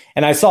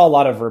I saw a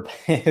lot of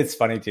it's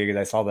funny too, because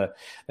I saw the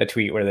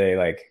tweet where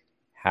they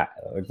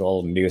like the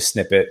little news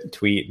snippet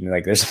tweet, and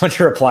like there's a bunch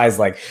of replies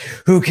like,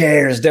 "Who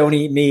cares? Don't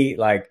eat meat.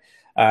 Like,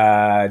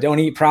 don't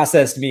eat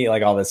processed meat.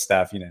 Like all this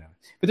stuff,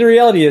 But the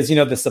reality is,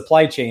 the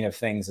supply chain of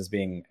things is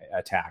being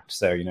attacked.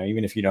 So,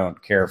 even if you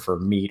don't care for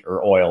meat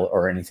or oil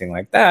or anything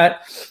like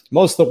that,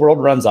 most of the world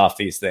runs off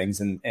these things,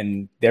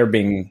 and they're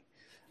being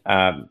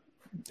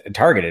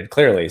targeted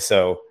clearly.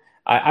 So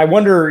I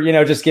wonder,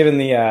 just given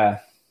the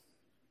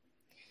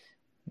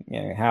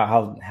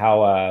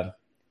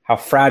how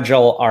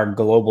fragile our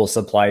global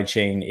supply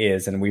chain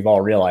is, and we've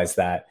all realized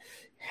that,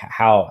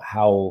 how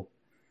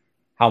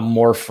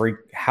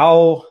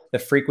the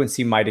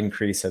frequency might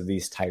increase of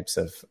these types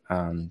of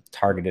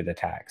targeted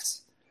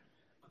attacks.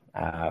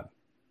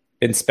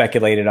 Been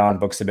speculated on,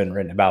 books have been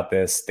written about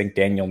this. I think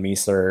Daniel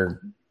Miessler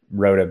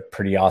wrote a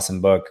pretty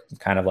awesome book,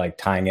 kind of like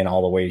tying in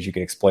all the ways you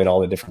could exploit all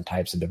the different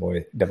types of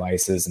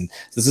devices. And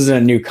this isn't a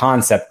new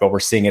concept, but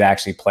we're seeing it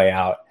actually play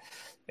out.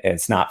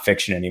 It's not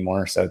fiction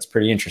anymore. So it's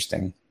pretty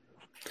interesting.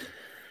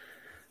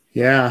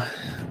 Yeah.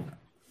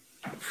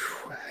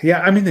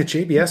 Yeah. I mean, the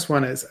JBS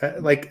one is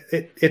like,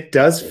 it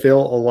does feel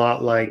a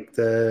lot like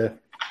the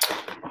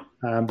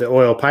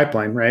oil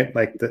pipeline, right?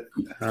 Like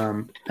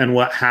and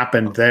what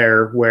happened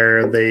there where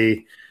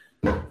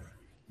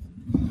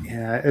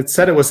it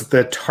said it was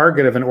the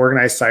target of an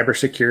organized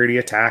cybersecurity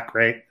attack,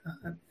 right?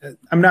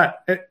 And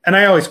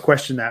I always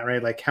question that,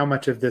 right? Like how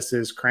much of this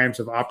is crimes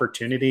of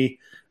opportunity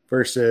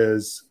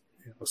versus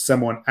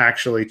someone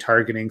actually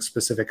targeting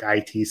specific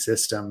IT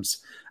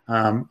systems.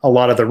 A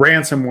lot of the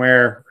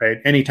ransomware, right?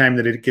 Anytime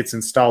that it gets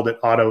installed, it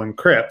auto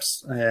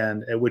encrypts,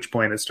 and at which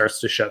point it starts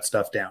to shut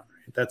stuff down.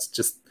 Right? That's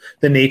just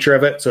the nature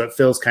of it. So it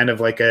feels kind of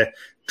like a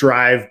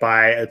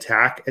drive-by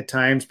attack at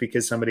times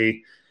because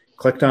somebody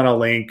clicked on a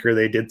link or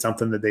they did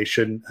something that they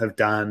shouldn't have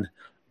done,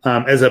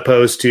 as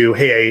opposed to,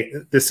 hey,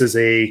 this is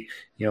a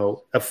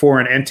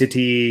foreign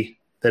entity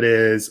that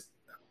is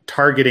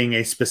targeting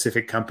a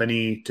specific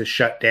company to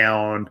shut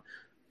down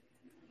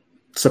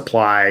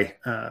supply.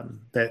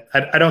 That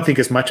I don't think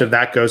as much of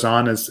that goes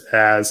on as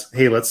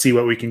hey, let's see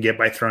what we can get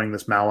by throwing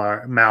this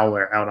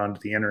malware out onto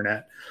the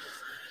internet.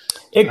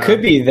 It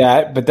could be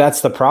that, but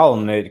that's the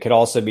problem. It could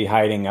also be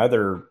hiding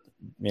other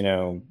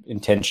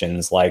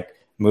intentions, like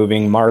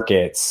moving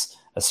markets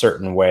a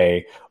certain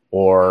way,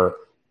 or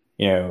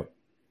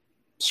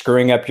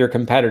screwing up your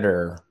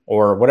competitor,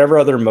 or whatever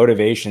other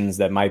motivations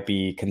that might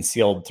be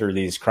concealed through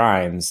these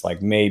crimes,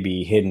 like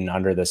maybe hidden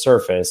under the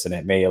surface, and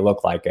it may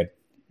look like an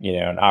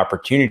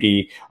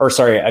opportunity, or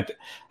a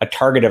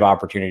target of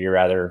opportunity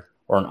rather,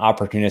 or an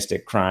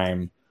opportunistic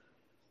crime,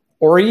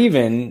 or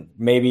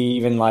maybe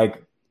even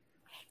like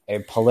a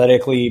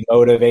politically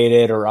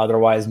motivated or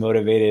otherwise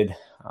motivated.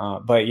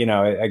 But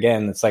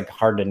again, it's like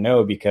hard to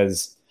know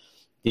because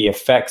the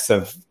effects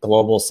of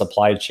global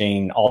supply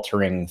chain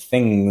altering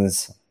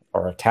things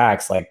or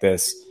attacks like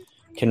this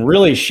can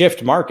really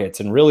shift markets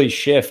and really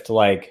shift,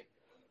 like,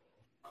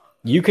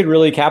 you could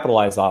really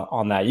capitalize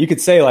on that. You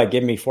could say, like,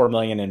 give me 4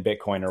 million in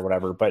Bitcoin or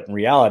whatever, but in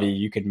reality,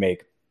 you could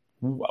make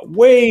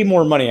way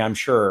more money, I'm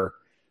sure,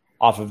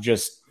 off of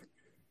just,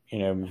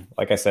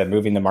 like I said,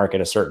 moving the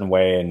market a certain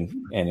way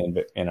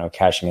and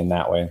cashing in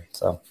that way.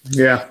 So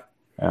yeah,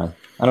 I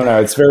don't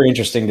know. It's very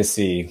interesting to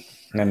see.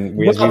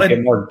 And as we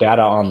get more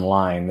data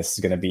online, this is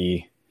going to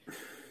be,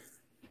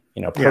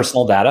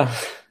 personal data.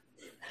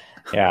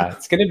 Yeah,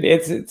 it's going to be,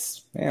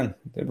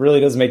 it really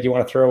does make you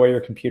want to throw away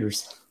your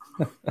computers.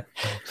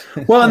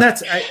 Well, and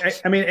that's,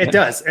 I mean, it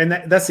does. And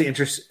that's the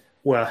interest.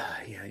 Well,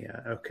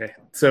 yeah. Okay.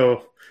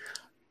 So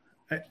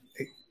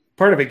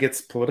part of it gets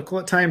political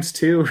at times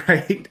too,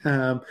 right?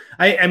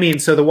 I mean,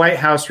 so the White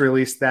House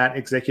released that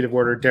executive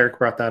order. Derek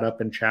brought that up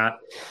in chat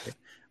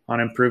on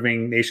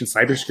improving nation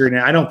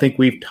cybersecurity. I don't think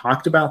we've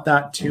talked about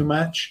that too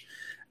much.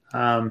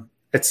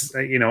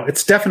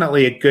 It's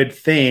definitely a good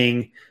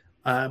thing.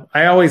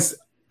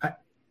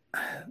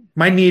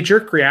 My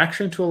knee-jerk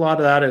reaction to a lot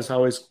of that is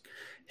always,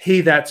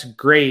 hey, that's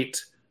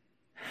great.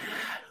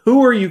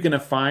 Who are you going to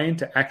find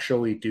to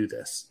actually do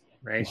this,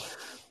 right?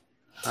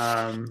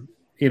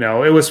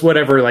 It was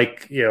whatever,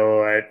 like,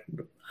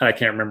 I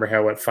can't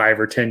remember 5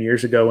 or 10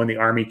 years ago when the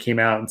Army came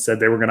out and said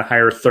they were going to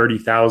hire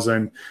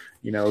 30,000,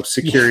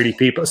 security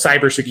people,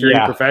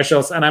 cybersecurity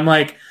professionals. And I'm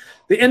like,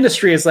 the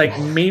industry is like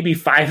maybe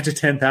 5 to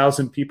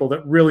 10,000 people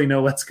that really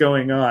know what's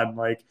going on.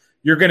 Like,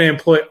 you're going to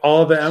employ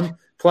all of them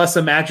plus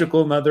a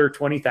magical another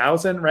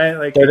 20,000, right?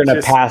 Like, they're going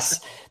to pass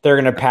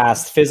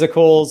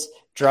physicals,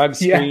 drug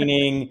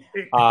screening,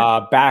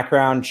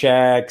 background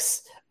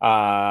checks,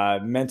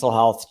 mental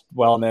health,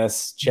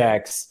 wellness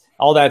checks,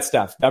 all that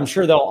stuff. I'm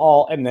sure they'll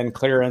all, and then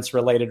clearance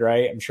related,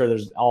 right? I'm sure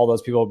there's all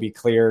those people will be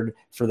cleared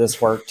for this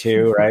work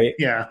too, right?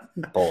 Yeah.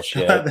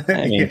 Bullshit.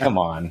 I mean, come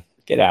on,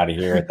 get out of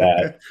here with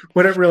that.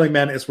 What it really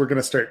meant is we're going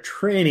to start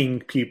training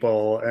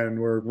people and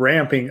we're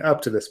ramping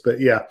up to this, but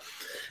yeah.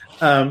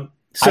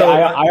 So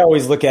I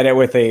always look at it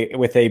with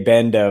a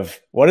bend of,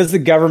 what is the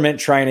government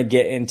trying to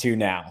get into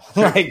now?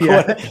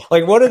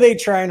 What are they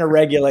trying to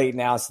regulate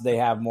now so they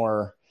have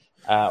more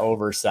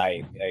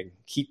oversight? Like,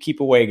 keep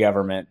away,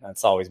 government.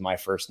 That's always my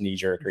first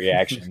knee-jerk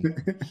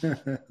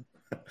reaction.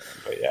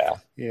 But yeah.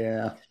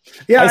 Yeah.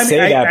 I say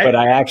that, but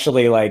I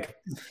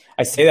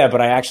say that,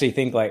 but I actually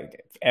think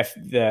like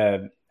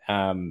the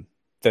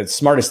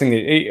smartest thing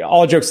to,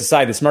 all jokes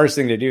aside, the smartest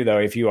thing to do though,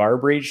 if you are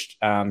breached,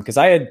 because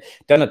I had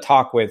done a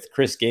talk with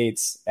Chris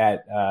Gates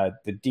at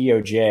the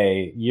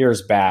DOJ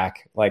years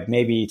back, like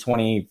maybe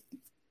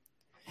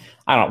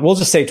we'll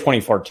just say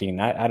 2014.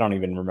 I don't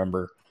even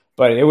remember,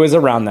 but it was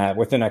around that,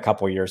 within a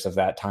couple of years of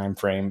that time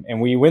frame.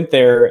 And we went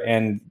there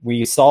and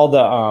we saw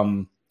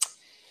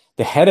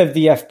the head of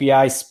the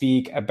FBI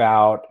speak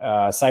about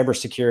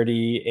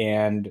cybersecurity,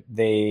 and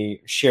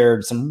they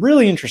shared some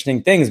really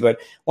interesting things. But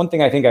one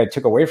thing I think I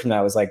took away from that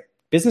was like,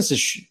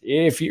 businesses,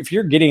 if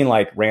you're getting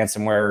like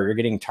ransomware or you're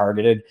getting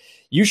targeted,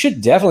 you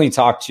should definitely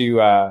talk to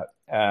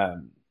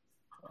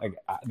like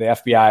the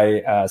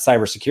FBI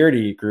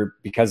cybersecurity group,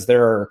 because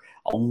there are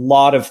a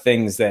lot of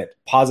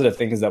positive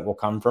things that will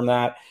come from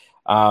that.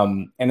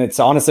 And it's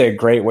honestly a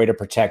great way to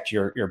protect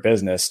your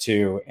business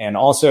too. And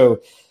also,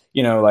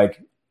 like,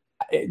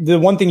 the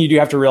one thing you do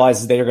have to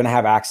realize is they're going to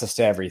have access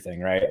to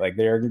everything, right? Like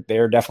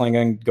they're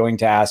definitely going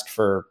to ask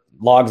for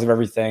logs of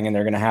everything, and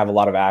they're going to have a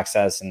lot of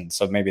access. And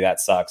so maybe that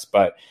sucks,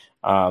 but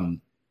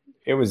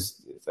it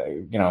was,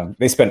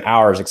 they spent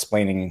hours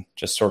explaining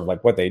just sort of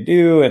like what they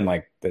do and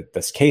like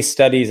this case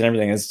studies and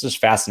everything. It's just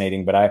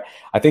fascinating. But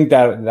I think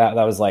that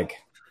was like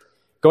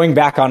going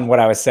back on what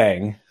I was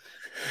saying,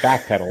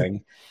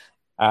 backpedaling,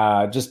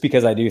 just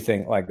because I do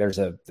think like there's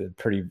a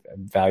pretty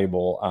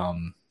valuable,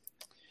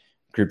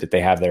 group that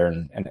they have there,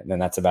 and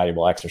that's a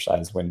valuable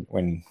exercise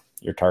when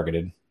you're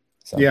targeted.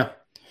 So yeah,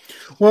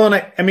 well, and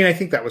I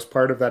think that was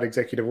part of that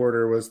executive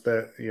order, was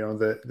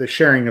the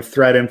sharing of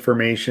threat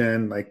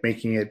information, like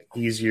making it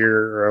easier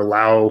or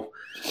allow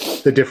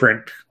the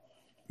different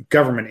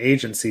government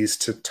agencies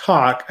to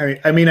talk.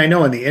 I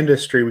know in the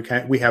industry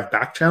we have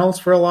back channels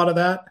for a lot of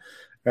that,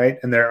 right?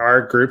 And there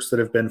are groups that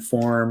have been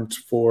formed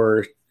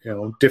for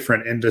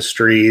different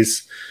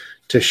industries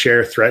to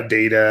share threat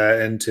data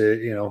and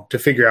to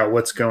figure out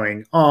what's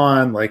going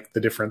on, like the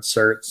different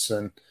certs.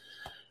 And,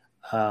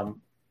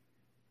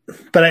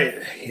 but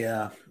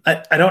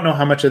I don't know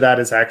how much of that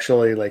is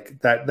actually like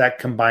that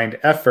combined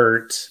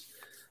effort,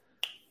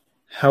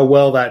 how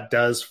well that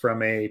does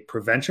from a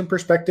prevention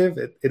perspective.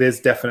 It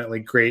is definitely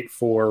great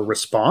for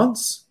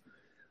response.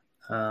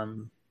 Yeah.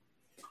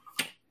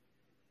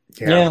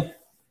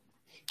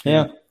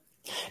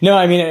 No,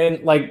 I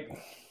mean,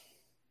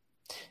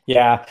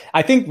 yeah,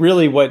 I think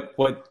really what,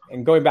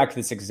 and going back to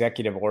this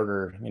executive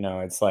order,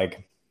 it's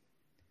like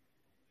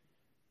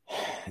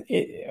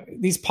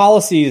these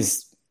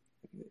policies,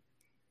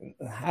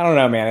 I don't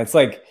know, man. It's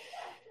like,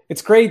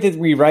 it's great that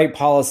we write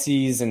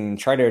policies and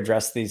try to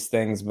address these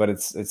things, but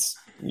it's,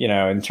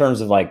 in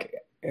terms of like,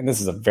 and this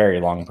is a very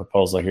long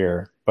proposal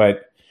here,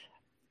 but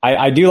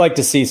I do like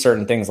to see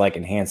certain things like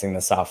enhancing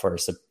the software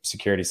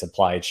security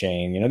supply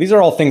chain. These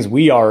are all things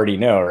we already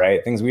know,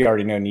 right? Things we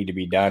already know need to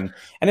be done.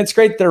 And it's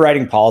great that they're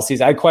writing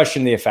policies. I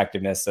question the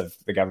effectiveness of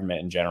the government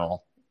in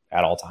general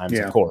at all times,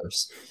 of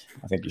course.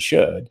 I think you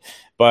should.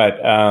 But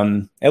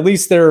at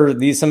least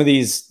some of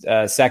these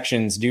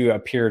sections do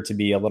appear to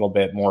be a little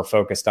bit more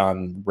focused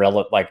on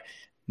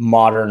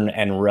modern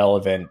and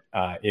relevant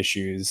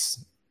issues.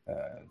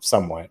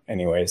 Somewhat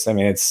anyways. I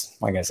mean, it's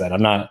like I said,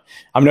 I'm no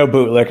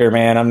bootlicker,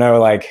 man. I'm no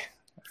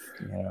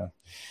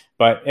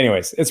but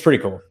anyways, it's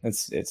pretty cool.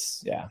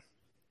 It's yeah.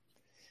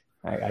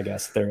 I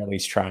guess they're at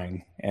least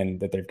trying, and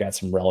that they've got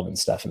some relevant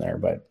stuff in there.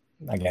 But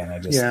again,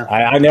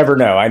 I never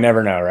know.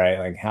 Right.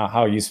 Like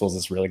how useful is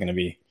this really going to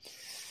be?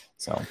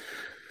 So.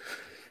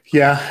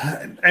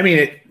 Yeah. I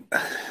mean,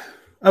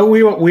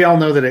 we all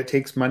know that it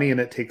takes money and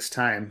it takes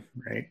time.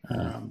 Right.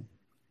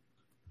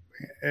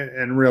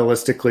 And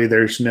realistically,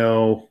 there's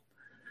no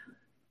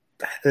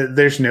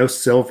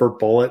silver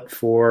bullet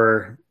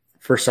for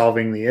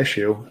solving the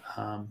issue.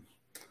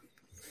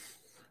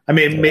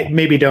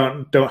 Maybe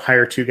don't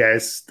hire two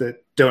guys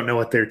that don't know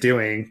what they're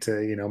doing to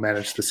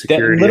manage the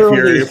security.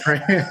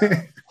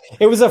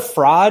 It was a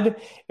fraud.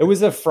 It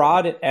was a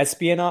fraud,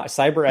 espionage,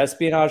 cyber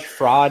espionage,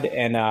 fraud,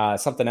 and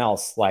something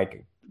else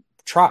like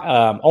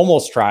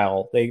almost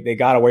trial. They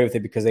got away with it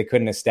because they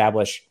couldn't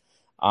establish.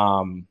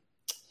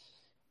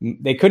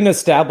 They couldn't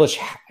establish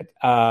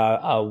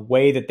a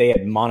way that they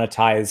had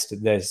monetized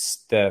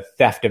the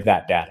theft of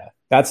that data.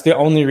 That's the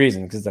only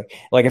reason. Because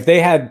like if they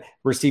had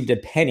received a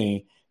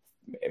penny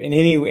in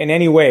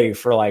any way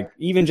for like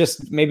even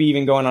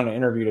going on an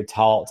interview to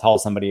tell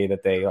somebody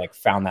that they like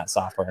found that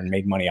software and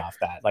made money off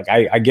that, like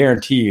I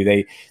guarantee you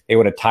they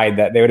would have tied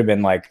that. They would have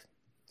been like,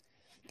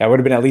 that would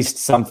have been at least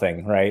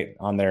something, right,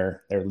 on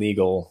their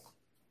legal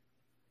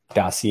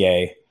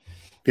dossier.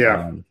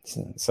 Yeah.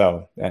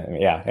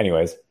 Yeah.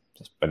 Anyways.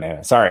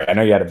 Banana. Sorry, I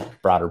know you had a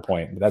broader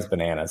point, but that's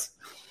bananas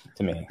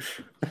to me.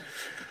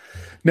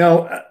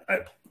 No,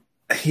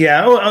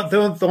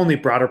 the only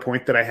broader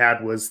point that I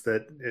had was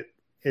that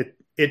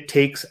it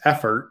takes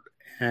effort,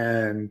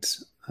 and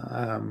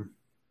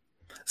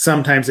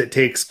sometimes it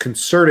takes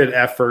concerted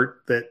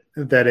effort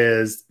that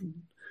is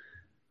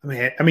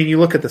I mean, you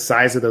look at the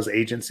size of those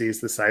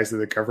agencies, the size of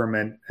the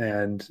government,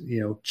 and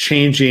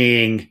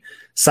changing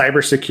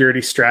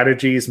cybersecurity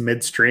strategies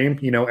midstream.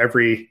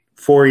 Every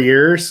 4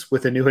 years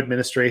with a new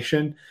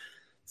administration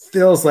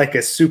feels like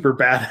a super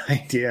bad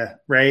idea,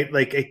 right?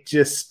 Like it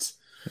just,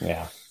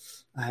 yeah,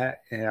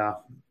 yeah,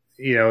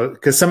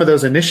 because some of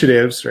those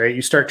initiatives, right?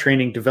 You start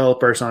training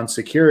developers on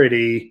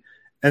security,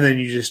 and then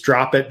you just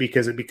drop it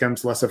because it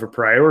becomes less of a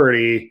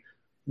priority.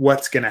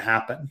 What's going to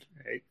happen?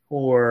 Right?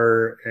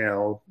 Or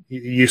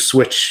you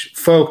switch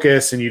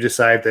focus and you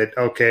decide that,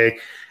 okay,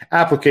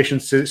 application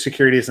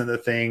security isn't the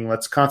thing.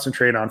 Let's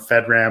concentrate on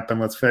FedRAMP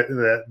and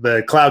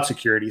the cloud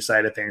security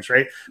side of things,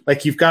 right?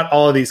 Like you've got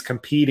all of these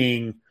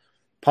competing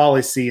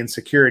policy and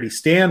security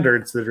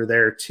standards that are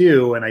there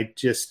too. And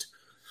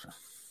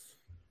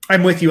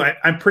I'm with you.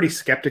 I'm pretty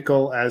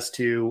skeptical as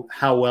to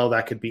how well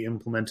that could be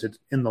implemented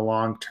in the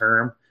long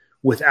term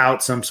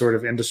without some sort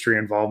of industry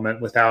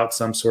involvement, without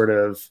some sort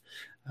of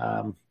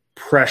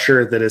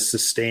pressure that is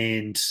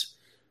sustained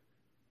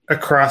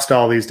across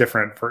all these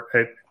different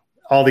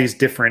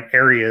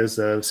areas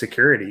of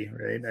security,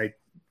 right?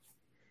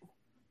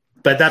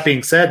 But that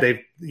being said, they've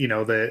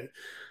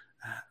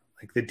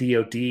the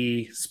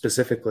DoD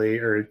specifically,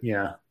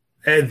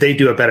 they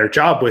do a better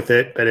job with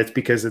it, but it's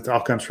because it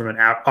all comes from an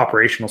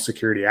operational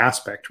security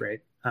aspect, right?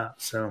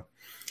 So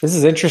this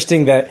is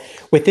interesting that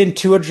within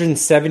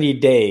 270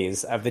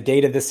 days of the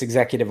date of this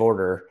executive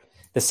order,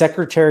 the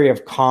Secretary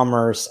of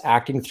Commerce,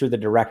 acting through the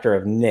director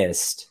of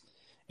NIST,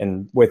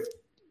 and with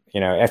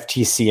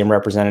FTC and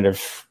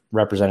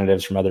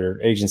representatives from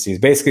other agencies,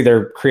 basically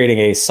they're creating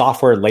a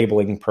software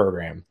labeling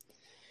program,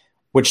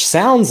 which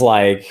sounds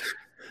like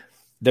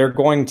they're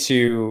going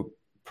to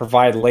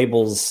provide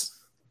labels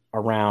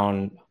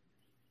around,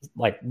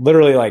 like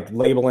literally like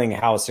labeling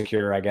how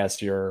secure, I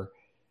guess, your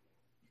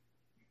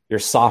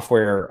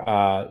software,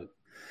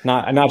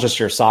 not just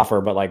your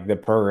software, but like the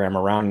program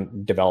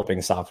around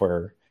developing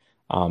software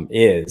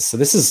is. So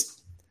this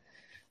is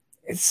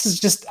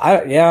just,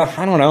 I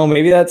don't know.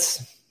 Maybe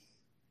this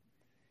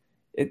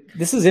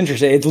is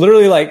interesting. It's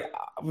literally like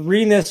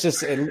reading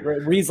this, it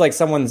reads like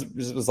someone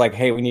was like,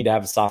 hey, we need to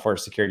have a software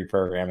security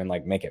program and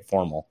like make it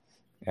formal.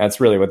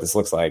 That's really what this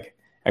looks like.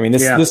 I mean,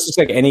 this is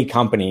like any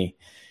company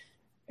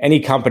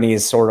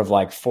is sort of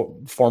like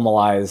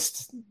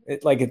formalized.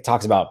 It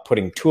talks about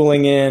putting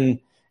tooling in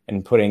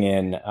and putting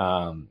in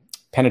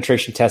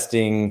penetration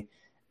testing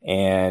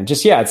and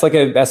just, it's like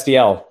a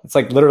SDL. It's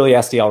like literally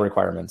SDL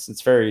requirements.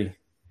 It's very,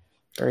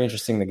 very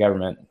interesting. The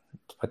government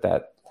put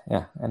that.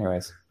 Yeah.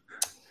 Anyways.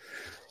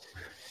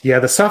 Yeah.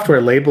 The software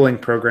labeling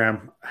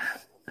program,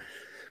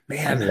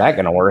 man, how's that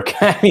going to work?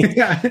 I mean,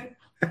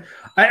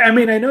 I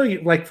mean, I know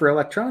you like for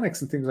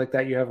electronics and things like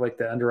that, you have like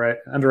the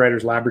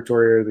underwriter's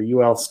laboratory or the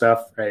UL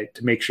stuff, right,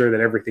 to make sure that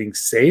everything's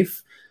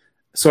safe.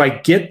 So I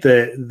get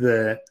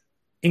the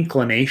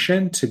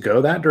inclination to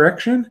go that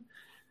direction,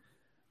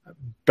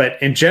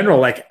 but in general,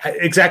 like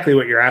exactly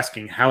what you're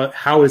asking,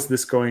 how is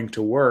this going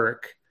to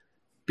work?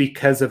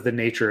 Because of the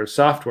nature of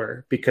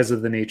software, because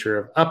of the nature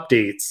of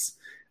updates.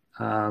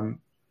 I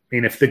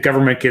mean, if the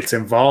government gets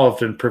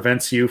involved and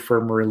prevents you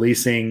from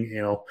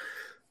releasing,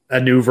 a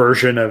new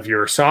version of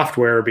your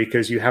software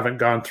because you haven't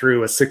gone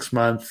through a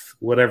 6-month,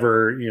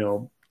 whatever,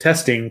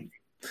 testing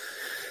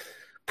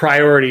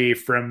priority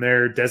from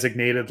their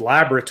designated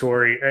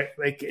laboratory,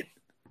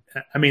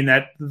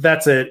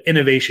 that's an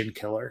innovation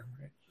killer.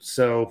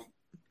 So,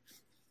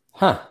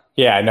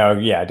 yeah, no,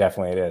 yeah,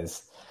 definitely it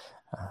is.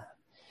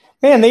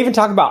 Man, they even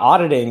talk about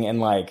auditing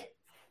and like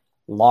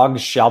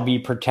logs shall be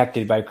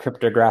protected by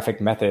cryptographic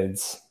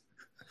methods.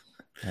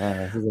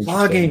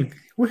 Logging,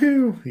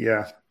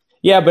 woohoo!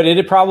 Yeah, but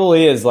it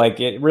probably is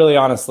like it really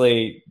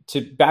honestly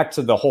back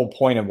to the whole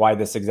point of why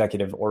this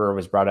executive order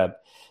was brought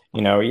up.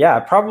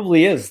 It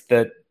probably is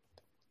that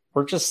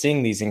we're just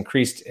seeing these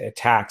increased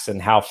attacks and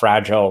how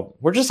fragile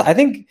I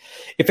think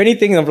if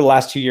anything over the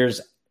last 2 years,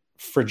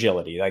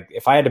 fragility. Like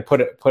if I had to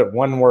put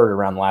one word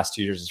around the last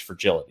 2 years is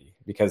fragility,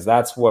 because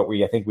that's what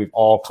I think we've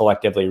all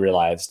collectively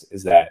realized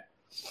is that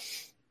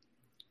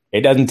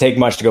it doesn't take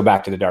much to go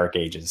back to the dark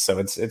ages. So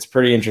it's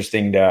pretty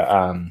interesting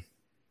to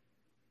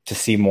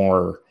see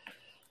more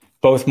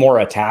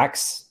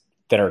attacks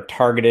that are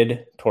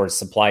targeted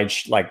towards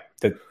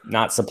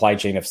not supply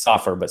chain of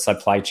software, but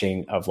supply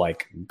chain of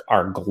like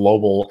our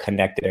global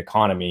connected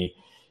economy,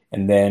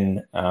 and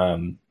then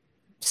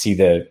see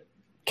the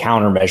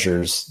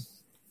countermeasures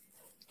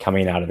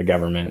coming out of the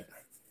government.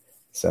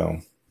 So,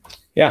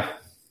 yeah,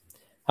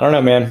 I don't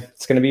know, man.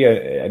 It's going to be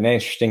an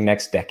interesting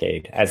next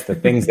decade as the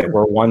things that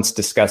were once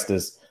discussed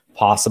as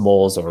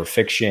possibles or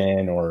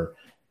fiction or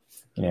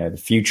the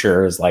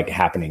future is like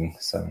happening.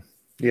 So,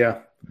 yeah.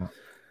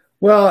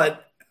 Well,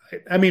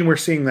 I mean, we're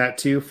seeing that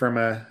too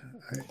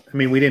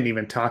we didn't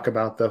even talk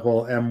about the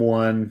whole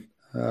M1,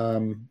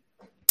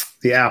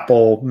 the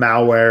Apple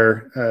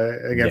malware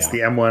against the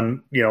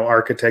M1,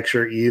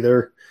 architecture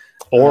either.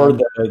 Or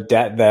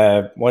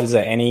what is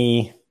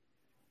it?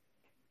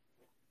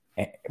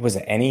 Was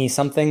it any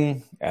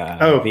something?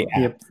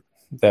 The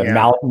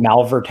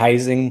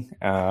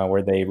malvertising,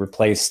 where they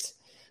replaced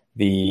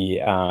the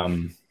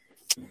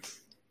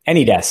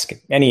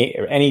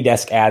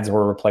AnyDesk ads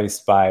were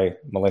replaced by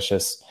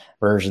malicious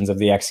versions of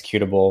the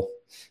executable.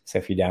 So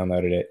if you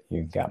downloaded it,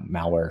 you got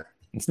malware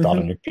installed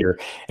on your computer,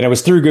 and it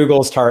was through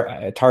Google's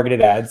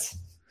targeted ads.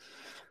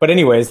 But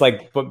anyways,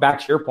 but back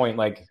to your point,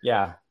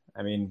 yeah,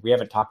 I mean, we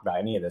haven't talked about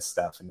any of this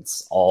stuff, and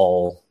it's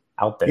all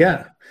out there.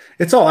 Yeah,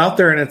 it's all out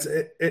there, and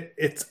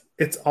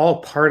it's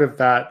all part of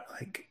that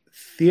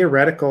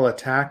theoretical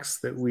attacks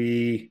that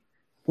we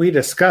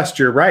discussed.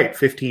 You're right,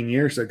 15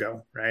 years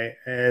ago, right?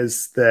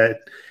 Is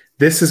that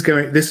this is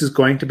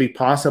going to be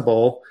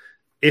possible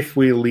if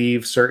we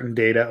leave certain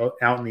data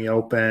out in the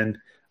open.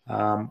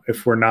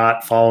 If we're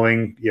not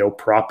following,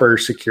 proper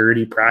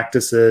security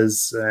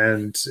practices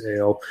and,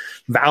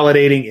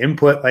 validating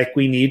input like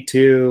we need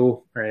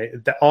to, right?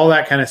 All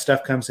that kind of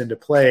stuff comes into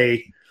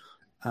play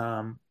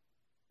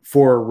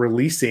for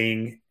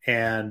releasing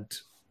and,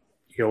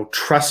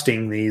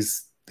 trusting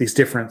these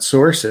different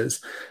sources.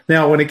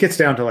 Now, when it gets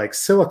down to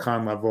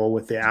silicon level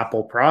with the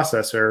Apple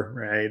processor,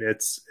 right?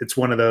 It's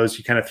one of those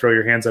you kind of throw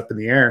your hands up in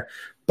the air,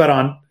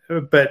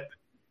 but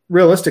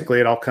realistically,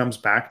 it all comes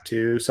back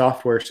to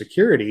software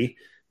security,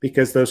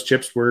 because those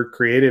chips were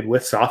created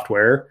with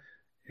software.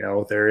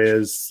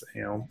 There's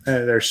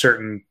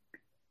certain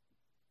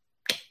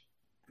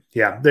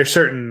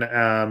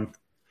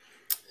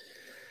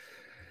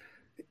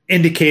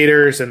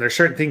indicators, and there's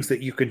certain things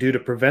that you can do to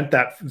prevent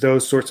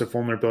those sorts of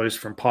vulnerabilities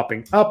from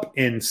popping up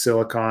in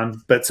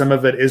silicon. But some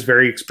of it is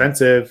very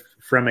expensive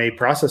from a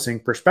processing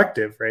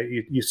perspective, right?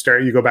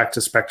 You go back to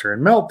Spectre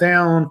and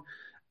Meltdown.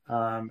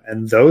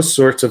 And those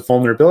sorts of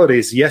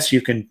vulnerabilities, yes, you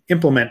can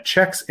implement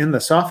checks in the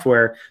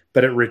software,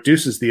 but it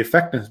reduces the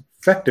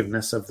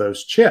effectiveness of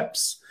those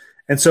chips.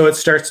 And so it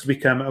starts to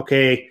become,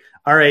 okay,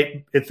 all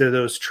right,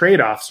 those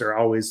trade-offs are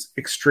always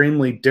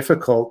extremely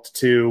difficult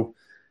to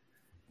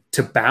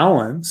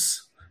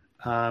balance,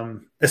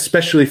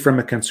 especially from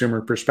a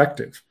consumer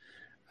perspective,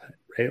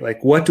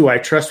 right? What do I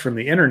trust from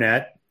the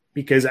internet?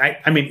 Because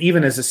I mean,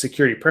 even as a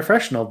security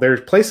professional, there's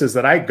places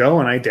that I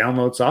go and I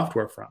download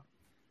software from.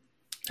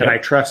 And I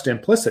trust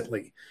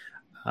implicitly.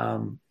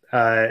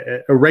 A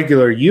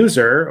regular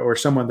user or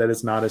someone that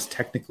is not as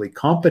technically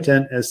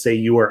competent as, say,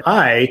 you or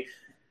I,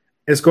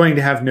 is going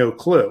to have no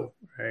clue,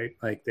 right?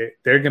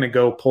 They're going to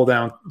go pull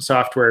down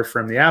software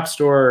from the App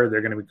Store, or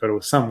they're going to go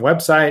to some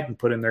website and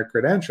put in their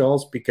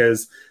credentials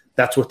because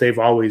that's what they've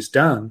always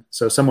done.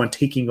 So someone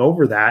taking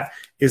over that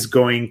is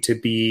going to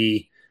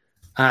be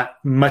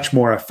much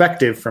more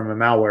effective from a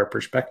malware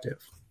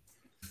perspective.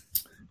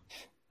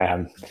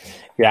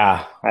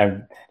 Yeah,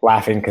 I'm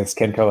laughing because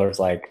Ken Pillar's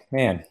like,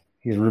 man,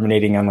 he's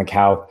ruminating on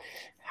how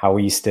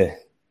we used to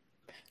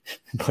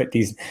put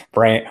we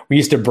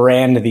used to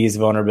brand these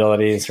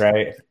vulnerabilities,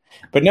 right?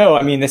 But no,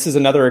 I mean, this is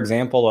another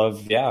example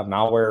of,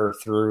 malware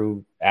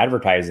through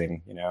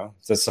advertising.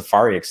 It's a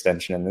Safari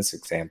extension in this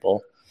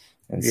example.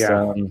 And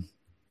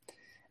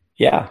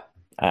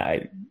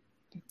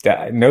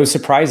no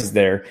surprises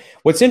there.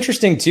 What's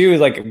interesting too,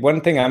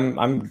 one thing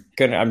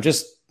I'm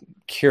just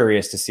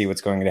curious to see what's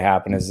going to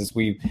happen is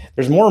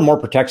there's more and more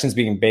protections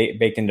being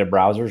baked into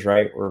browsers,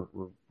 right? We're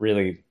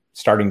really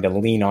starting to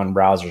lean on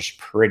browsers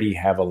pretty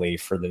heavily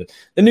for the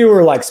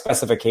newer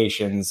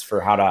specifications for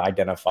how to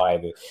identify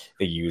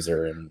the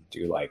user and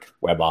do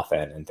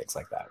WebAuthn and things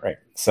like that, right?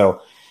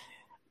 So,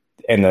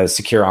 and the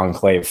secure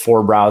enclave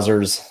for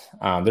browsers,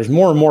 there's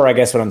more and more, I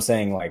guess what I'm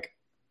saying,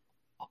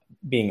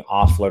 being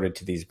offloaded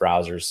to these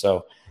browsers.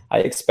 So I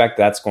expect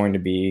that's going to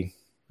be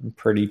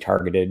pretty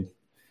targeted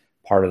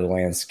part of the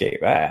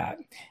landscape. I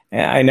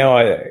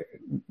know,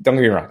 don't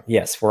get me wrong.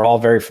 Yes, we're all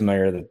very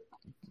familiar that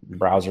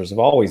browsers have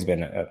always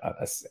been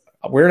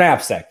we're an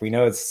AppSec. We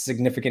know it's a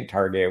significant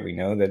target. We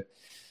know that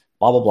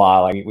blah,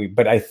 blah, blah.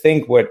 But I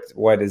think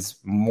what is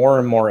more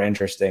and more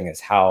interesting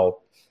is how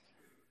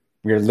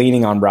we're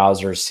leaning on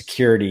browser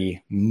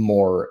security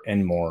more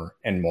and more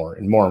and more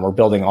and more. And we're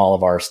building all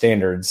of our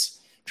standards,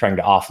 trying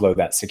to offload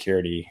that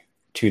security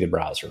to the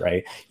browser,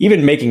 right?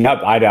 Even making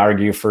up, I'd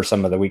argue, for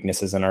some of the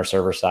weaknesses in our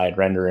server-side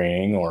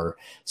rendering or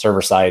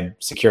server-side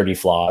security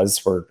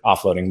flaws, we're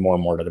offloading more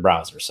and more to the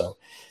browser. So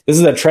this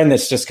is a trend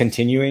that's just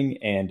continuing.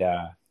 And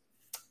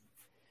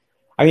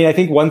I mean, I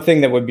think one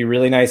thing that would be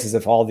really nice is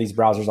if all these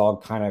browsers all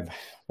kind of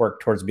work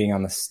towards being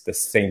on the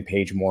same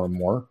page more and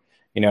more.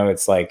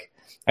 It's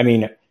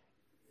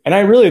and I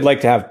really would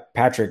like to have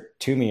Patrick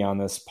Toomey on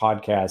this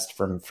podcast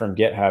from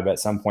GitHub at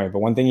some point. But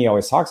one thing he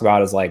always talks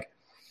about is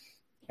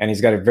and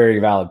he's got a very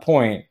valid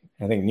point,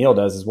 I think Neil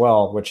does as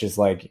well, which is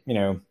Chrome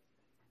and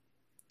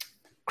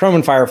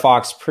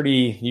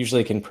Firefox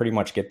usually can pretty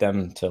much get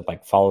them to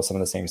follow some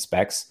of the same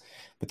specs.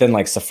 But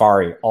then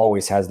Safari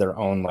always has their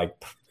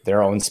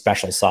own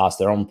special sauce,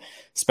 their own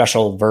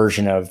special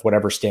version of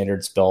whatever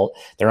standard's built,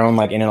 their own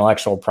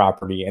intellectual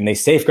property. And they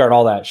safeguard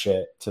all that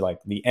shit to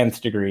the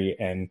nth degree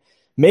and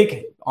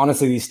make,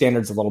 honestly, these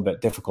standards a little bit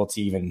difficult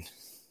to even,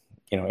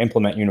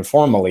 implement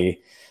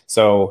uniformly.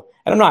 So,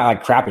 and I'm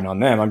not crapping on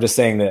them. I'm just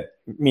saying that,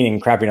 meaning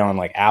crapping on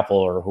Apple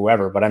or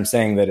whoever, but I'm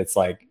saying that it's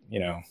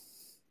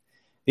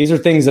these are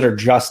things that are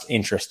just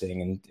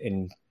interesting.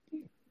 And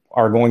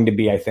are going to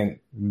be, I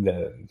think,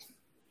 the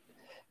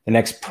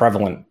next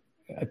prevalent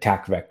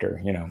attack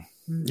vector,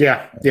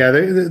 Yeah.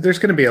 There's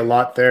going to be a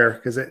lot there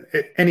because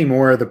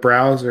anymore the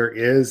browser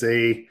is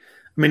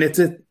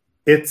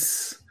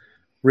it's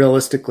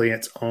realistically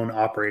its own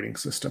operating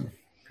system.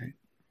 Right?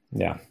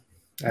 Yeah.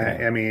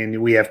 I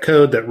mean, we have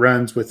code that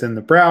runs within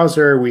the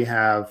browser. We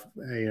have,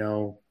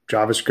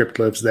 JavaScript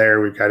lives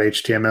there. We've got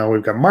HTML.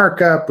 We've got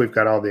markup. We've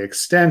got all the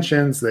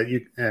extensions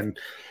and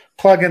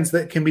plugins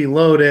that can be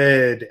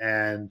loaded,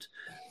 and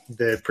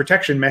the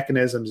protection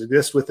mechanisms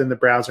exist within the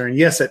browser. And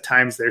yes, at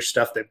times there's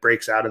stuff that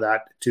breaks out of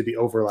that to the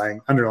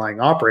underlying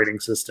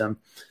operating system,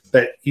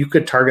 but you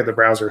could target the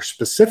browser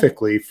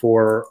specifically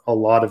for a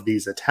lot of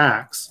these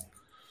attacks.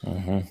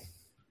 Mm-hmm.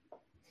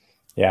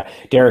 Yeah.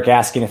 Derek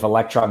asking if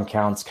Electron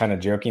counts, kind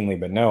of jokingly,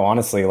 but no,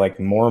 honestly, like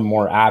more and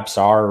more apps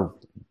are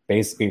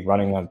basically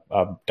running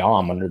a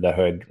DOM under the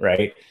hood,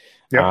 right?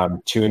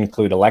 Yep. To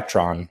include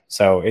Electron.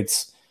 So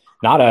it's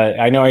not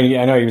I know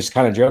he was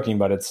kind of joking,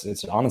 but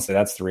it's honestly,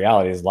 that's the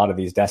reality, is a lot of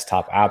these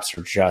desktop apps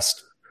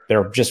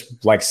they're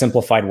just like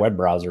simplified web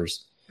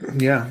browsers.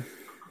 Yeah.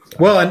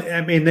 Well, and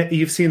I mean,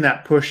 you've seen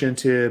that push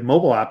into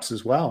mobile apps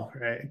as well,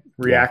 right?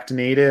 React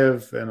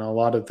Native and a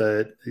lot of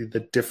the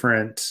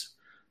different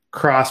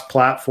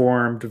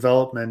cross-platform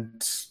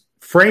development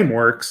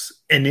frameworks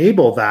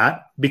enable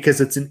that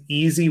because it's an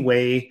easy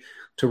way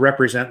to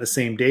represent the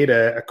same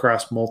data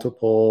across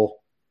multiple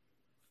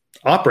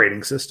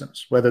operating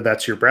systems, whether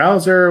that's your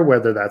browser,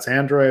 whether that's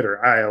Android or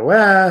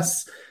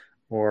iOS,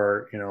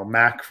 or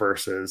Mac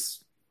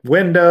versus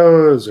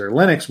Windows or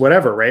Linux,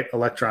 whatever, right?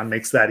 Electron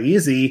makes that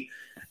easy,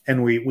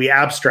 and we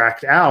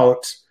abstract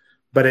out,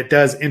 but it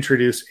does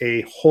introduce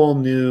a whole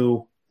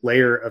new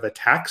layer of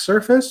attack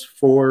surface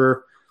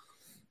for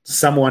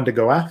someone to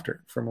go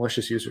after, for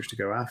malicious users to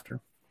go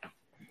after.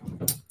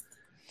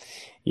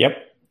 Yep.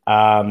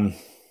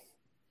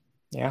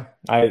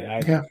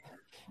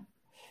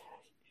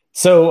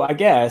 So I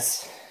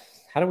guess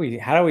how do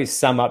we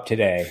sum up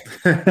today?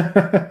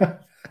 I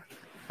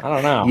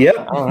don't know. Yep.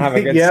 I don't have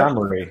a good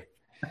summary.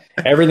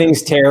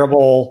 Everything's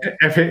terrible.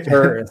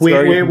 We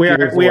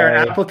are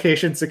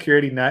application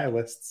security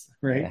nihilists,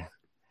 right? Yeah.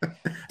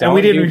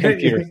 Don't do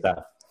computer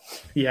stuff.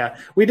 Yeah,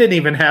 we didn't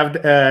even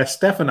have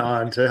Stefan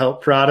on to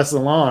help prod us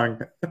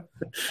along.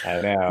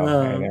 I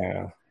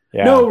know.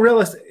 Yeah. No,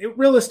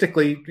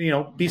 realistically,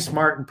 be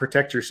smart and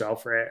protect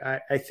yourself,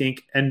 right? I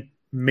think, and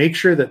make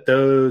sure that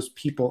those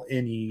people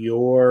in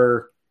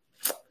your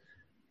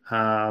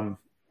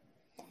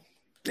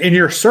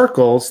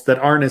circles that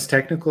aren't as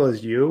technical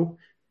as you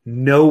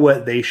know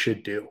what they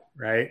should do,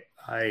 right?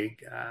 I'm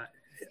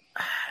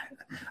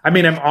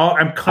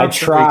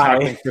constantly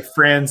talking to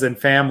friends and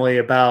family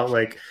about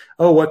like,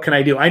 oh, what can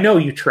I do? I know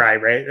you try,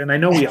 right? And I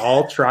know we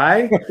all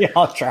try. We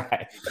all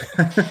try.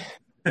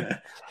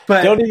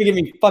 But don't even get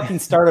me fucking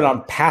started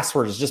on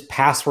passwords, just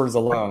passwords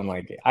alone.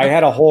 Like I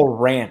had a whole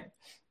rant.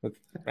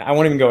 I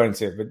won't even go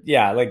into it, but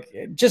yeah, like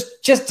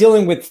just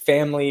dealing with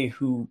family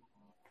who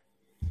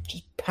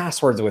just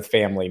passwords with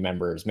family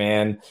members,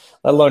 man,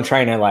 let alone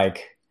trying to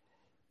like,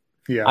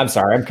 yeah, I'm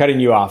sorry, I'm cutting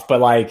you off, but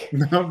like,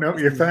 no,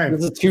 you're fine.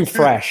 This is too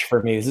fresh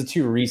for me. This is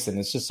too recent.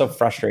 It's just so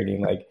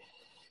frustrating. Like,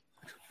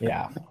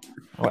 yeah,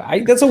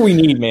 that's what we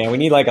need, man. We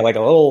need like a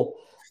little,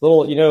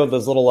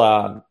 those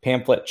little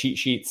pamphlet cheat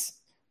sheets.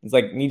 It's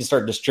like, you need to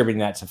start distributing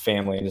that to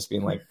family and just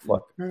being like,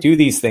 look, do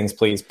these things,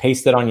 please.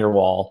 Paste it on your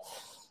wall,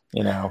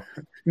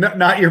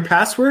 Not your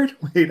password?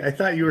 Wait, I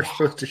thought you were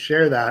supposed to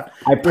share that.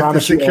 I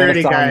promise with the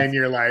security you, guy in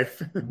your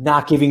life.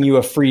 Not giving you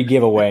a free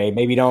giveaway.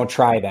 Maybe don't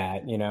try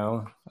that,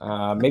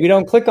 Maybe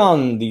don't click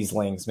on these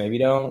links. Maybe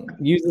don't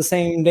use the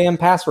same damn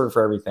password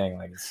for everything.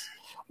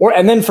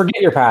 And then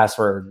forget your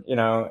password,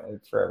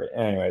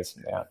 anyways,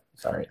 yeah,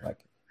 sorry. Like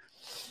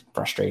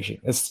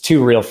frustration. It's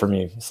too real for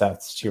me, Seth.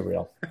 It's too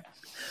real.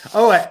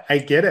 Oh, I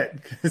get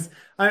it. Because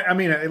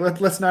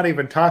let's not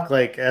even talk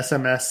like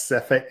SMS,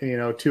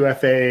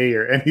 2FA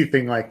or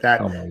anything like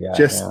that. Oh my God,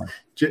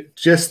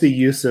 just the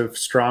use of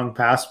strong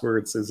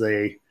passwords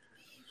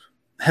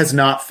has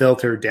not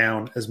filtered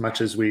down as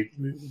much as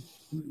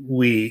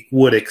we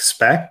would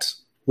expect,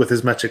 with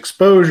as much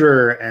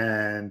exposure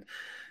and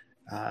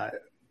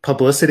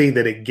publicity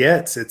that it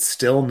gets. It's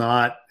still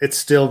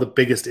the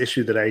biggest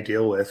issue that I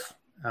deal with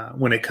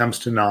when it comes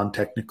to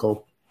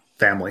non-technical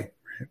family.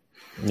 Right?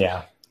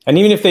 Yeah. And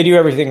even if they do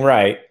everything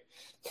right,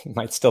 it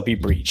might still be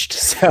breached.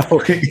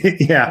 So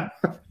yeah,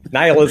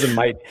 nihilism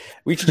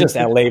we should just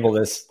label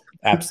this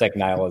AppSec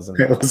nihilism.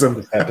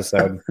 This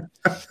episode.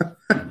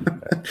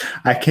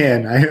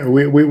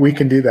 We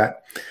can do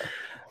that.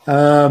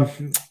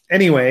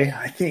 Anyway,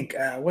 I think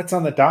what's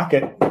on the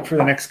docket for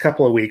the next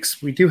couple of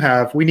weeks, we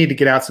need to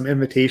get out some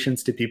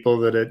invitations to people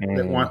that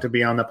want to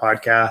be on the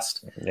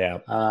podcast. Yeah.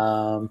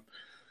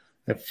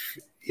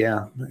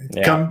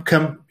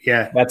 Come.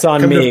 Yeah. That's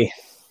on me.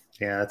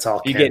 Yeah, it's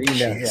all you get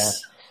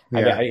emails.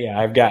 Yeah.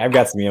 I've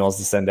got some emails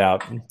to send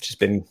out. Just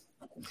been,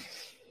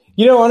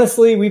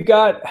 honestly, we've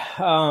got.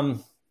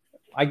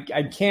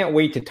 I can't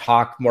wait to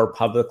talk more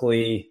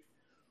publicly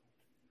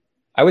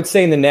I would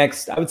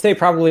say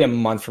probably a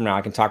month from now,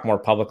 I can talk more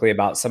publicly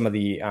about some of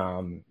the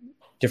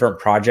different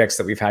projects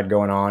that we've had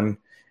going on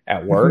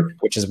at work,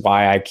 which is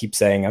why I keep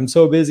saying I'm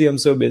so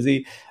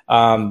busy.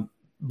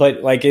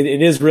 But like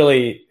it is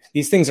really,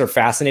 these things are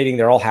fascinating.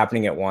 They're all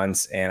happening at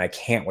once, and I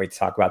can't wait to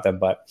talk about them.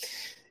 But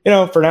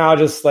for now,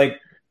 just like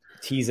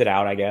tease it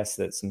out, I guess,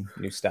 that some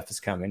new stuff is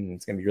coming, and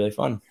it's going to be really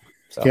fun.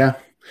 So yeah.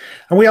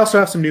 And we also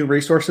have some new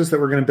resources that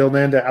we're going to build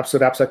into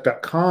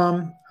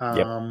episodeappsec.com.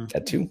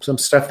 That too. Some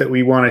stuff that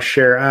we want to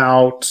share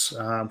out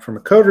from a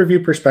code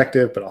review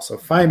perspective, but also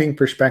finding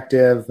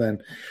perspective.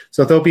 And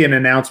so there'll be an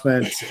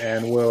announcement,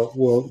 and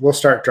we'll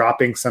start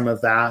dropping some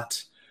of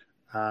that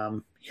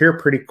here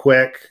pretty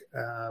quick.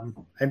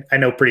 I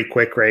know pretty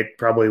quick, right?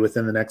 Probably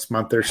within the next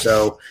month or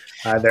so.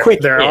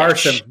 There are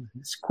some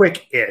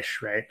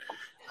quick-ish, right?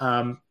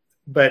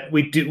 But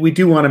we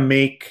do want to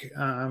make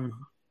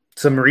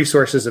some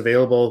resources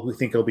available. We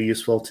think it'll be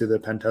useful to the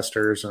pen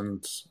testers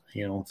and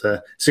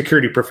the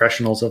security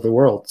professionals of the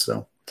world.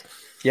 So,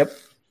 yep.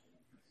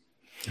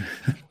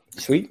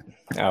 Sweet.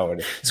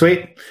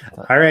 Sweet.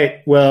 All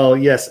right. Well,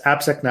 yes,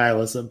 AppSec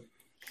Nihilism.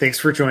 Thanks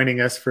for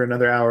joining us for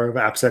another hour of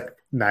AppSec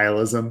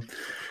Nihilism.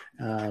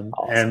 Awesome.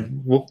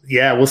 And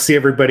we'll see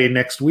everybody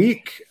next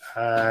week.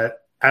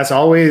 As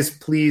always,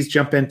 please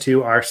jump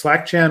into our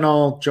Slack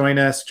channel, join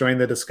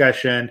the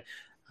discussion.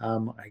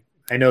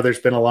 I know there's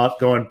been a lot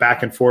going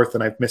back and forth,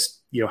 and I've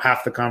missed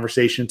half the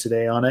conversation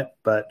today on it,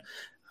 but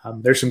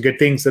there's some good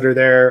things that are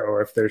there,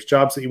 or if there's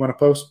jobs that you want to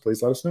post,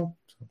 please let us know.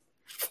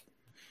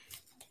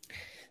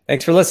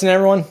 Thanks for listening,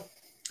 everyone.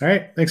 All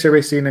right. Thanks,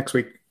 everybody. See you next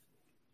week.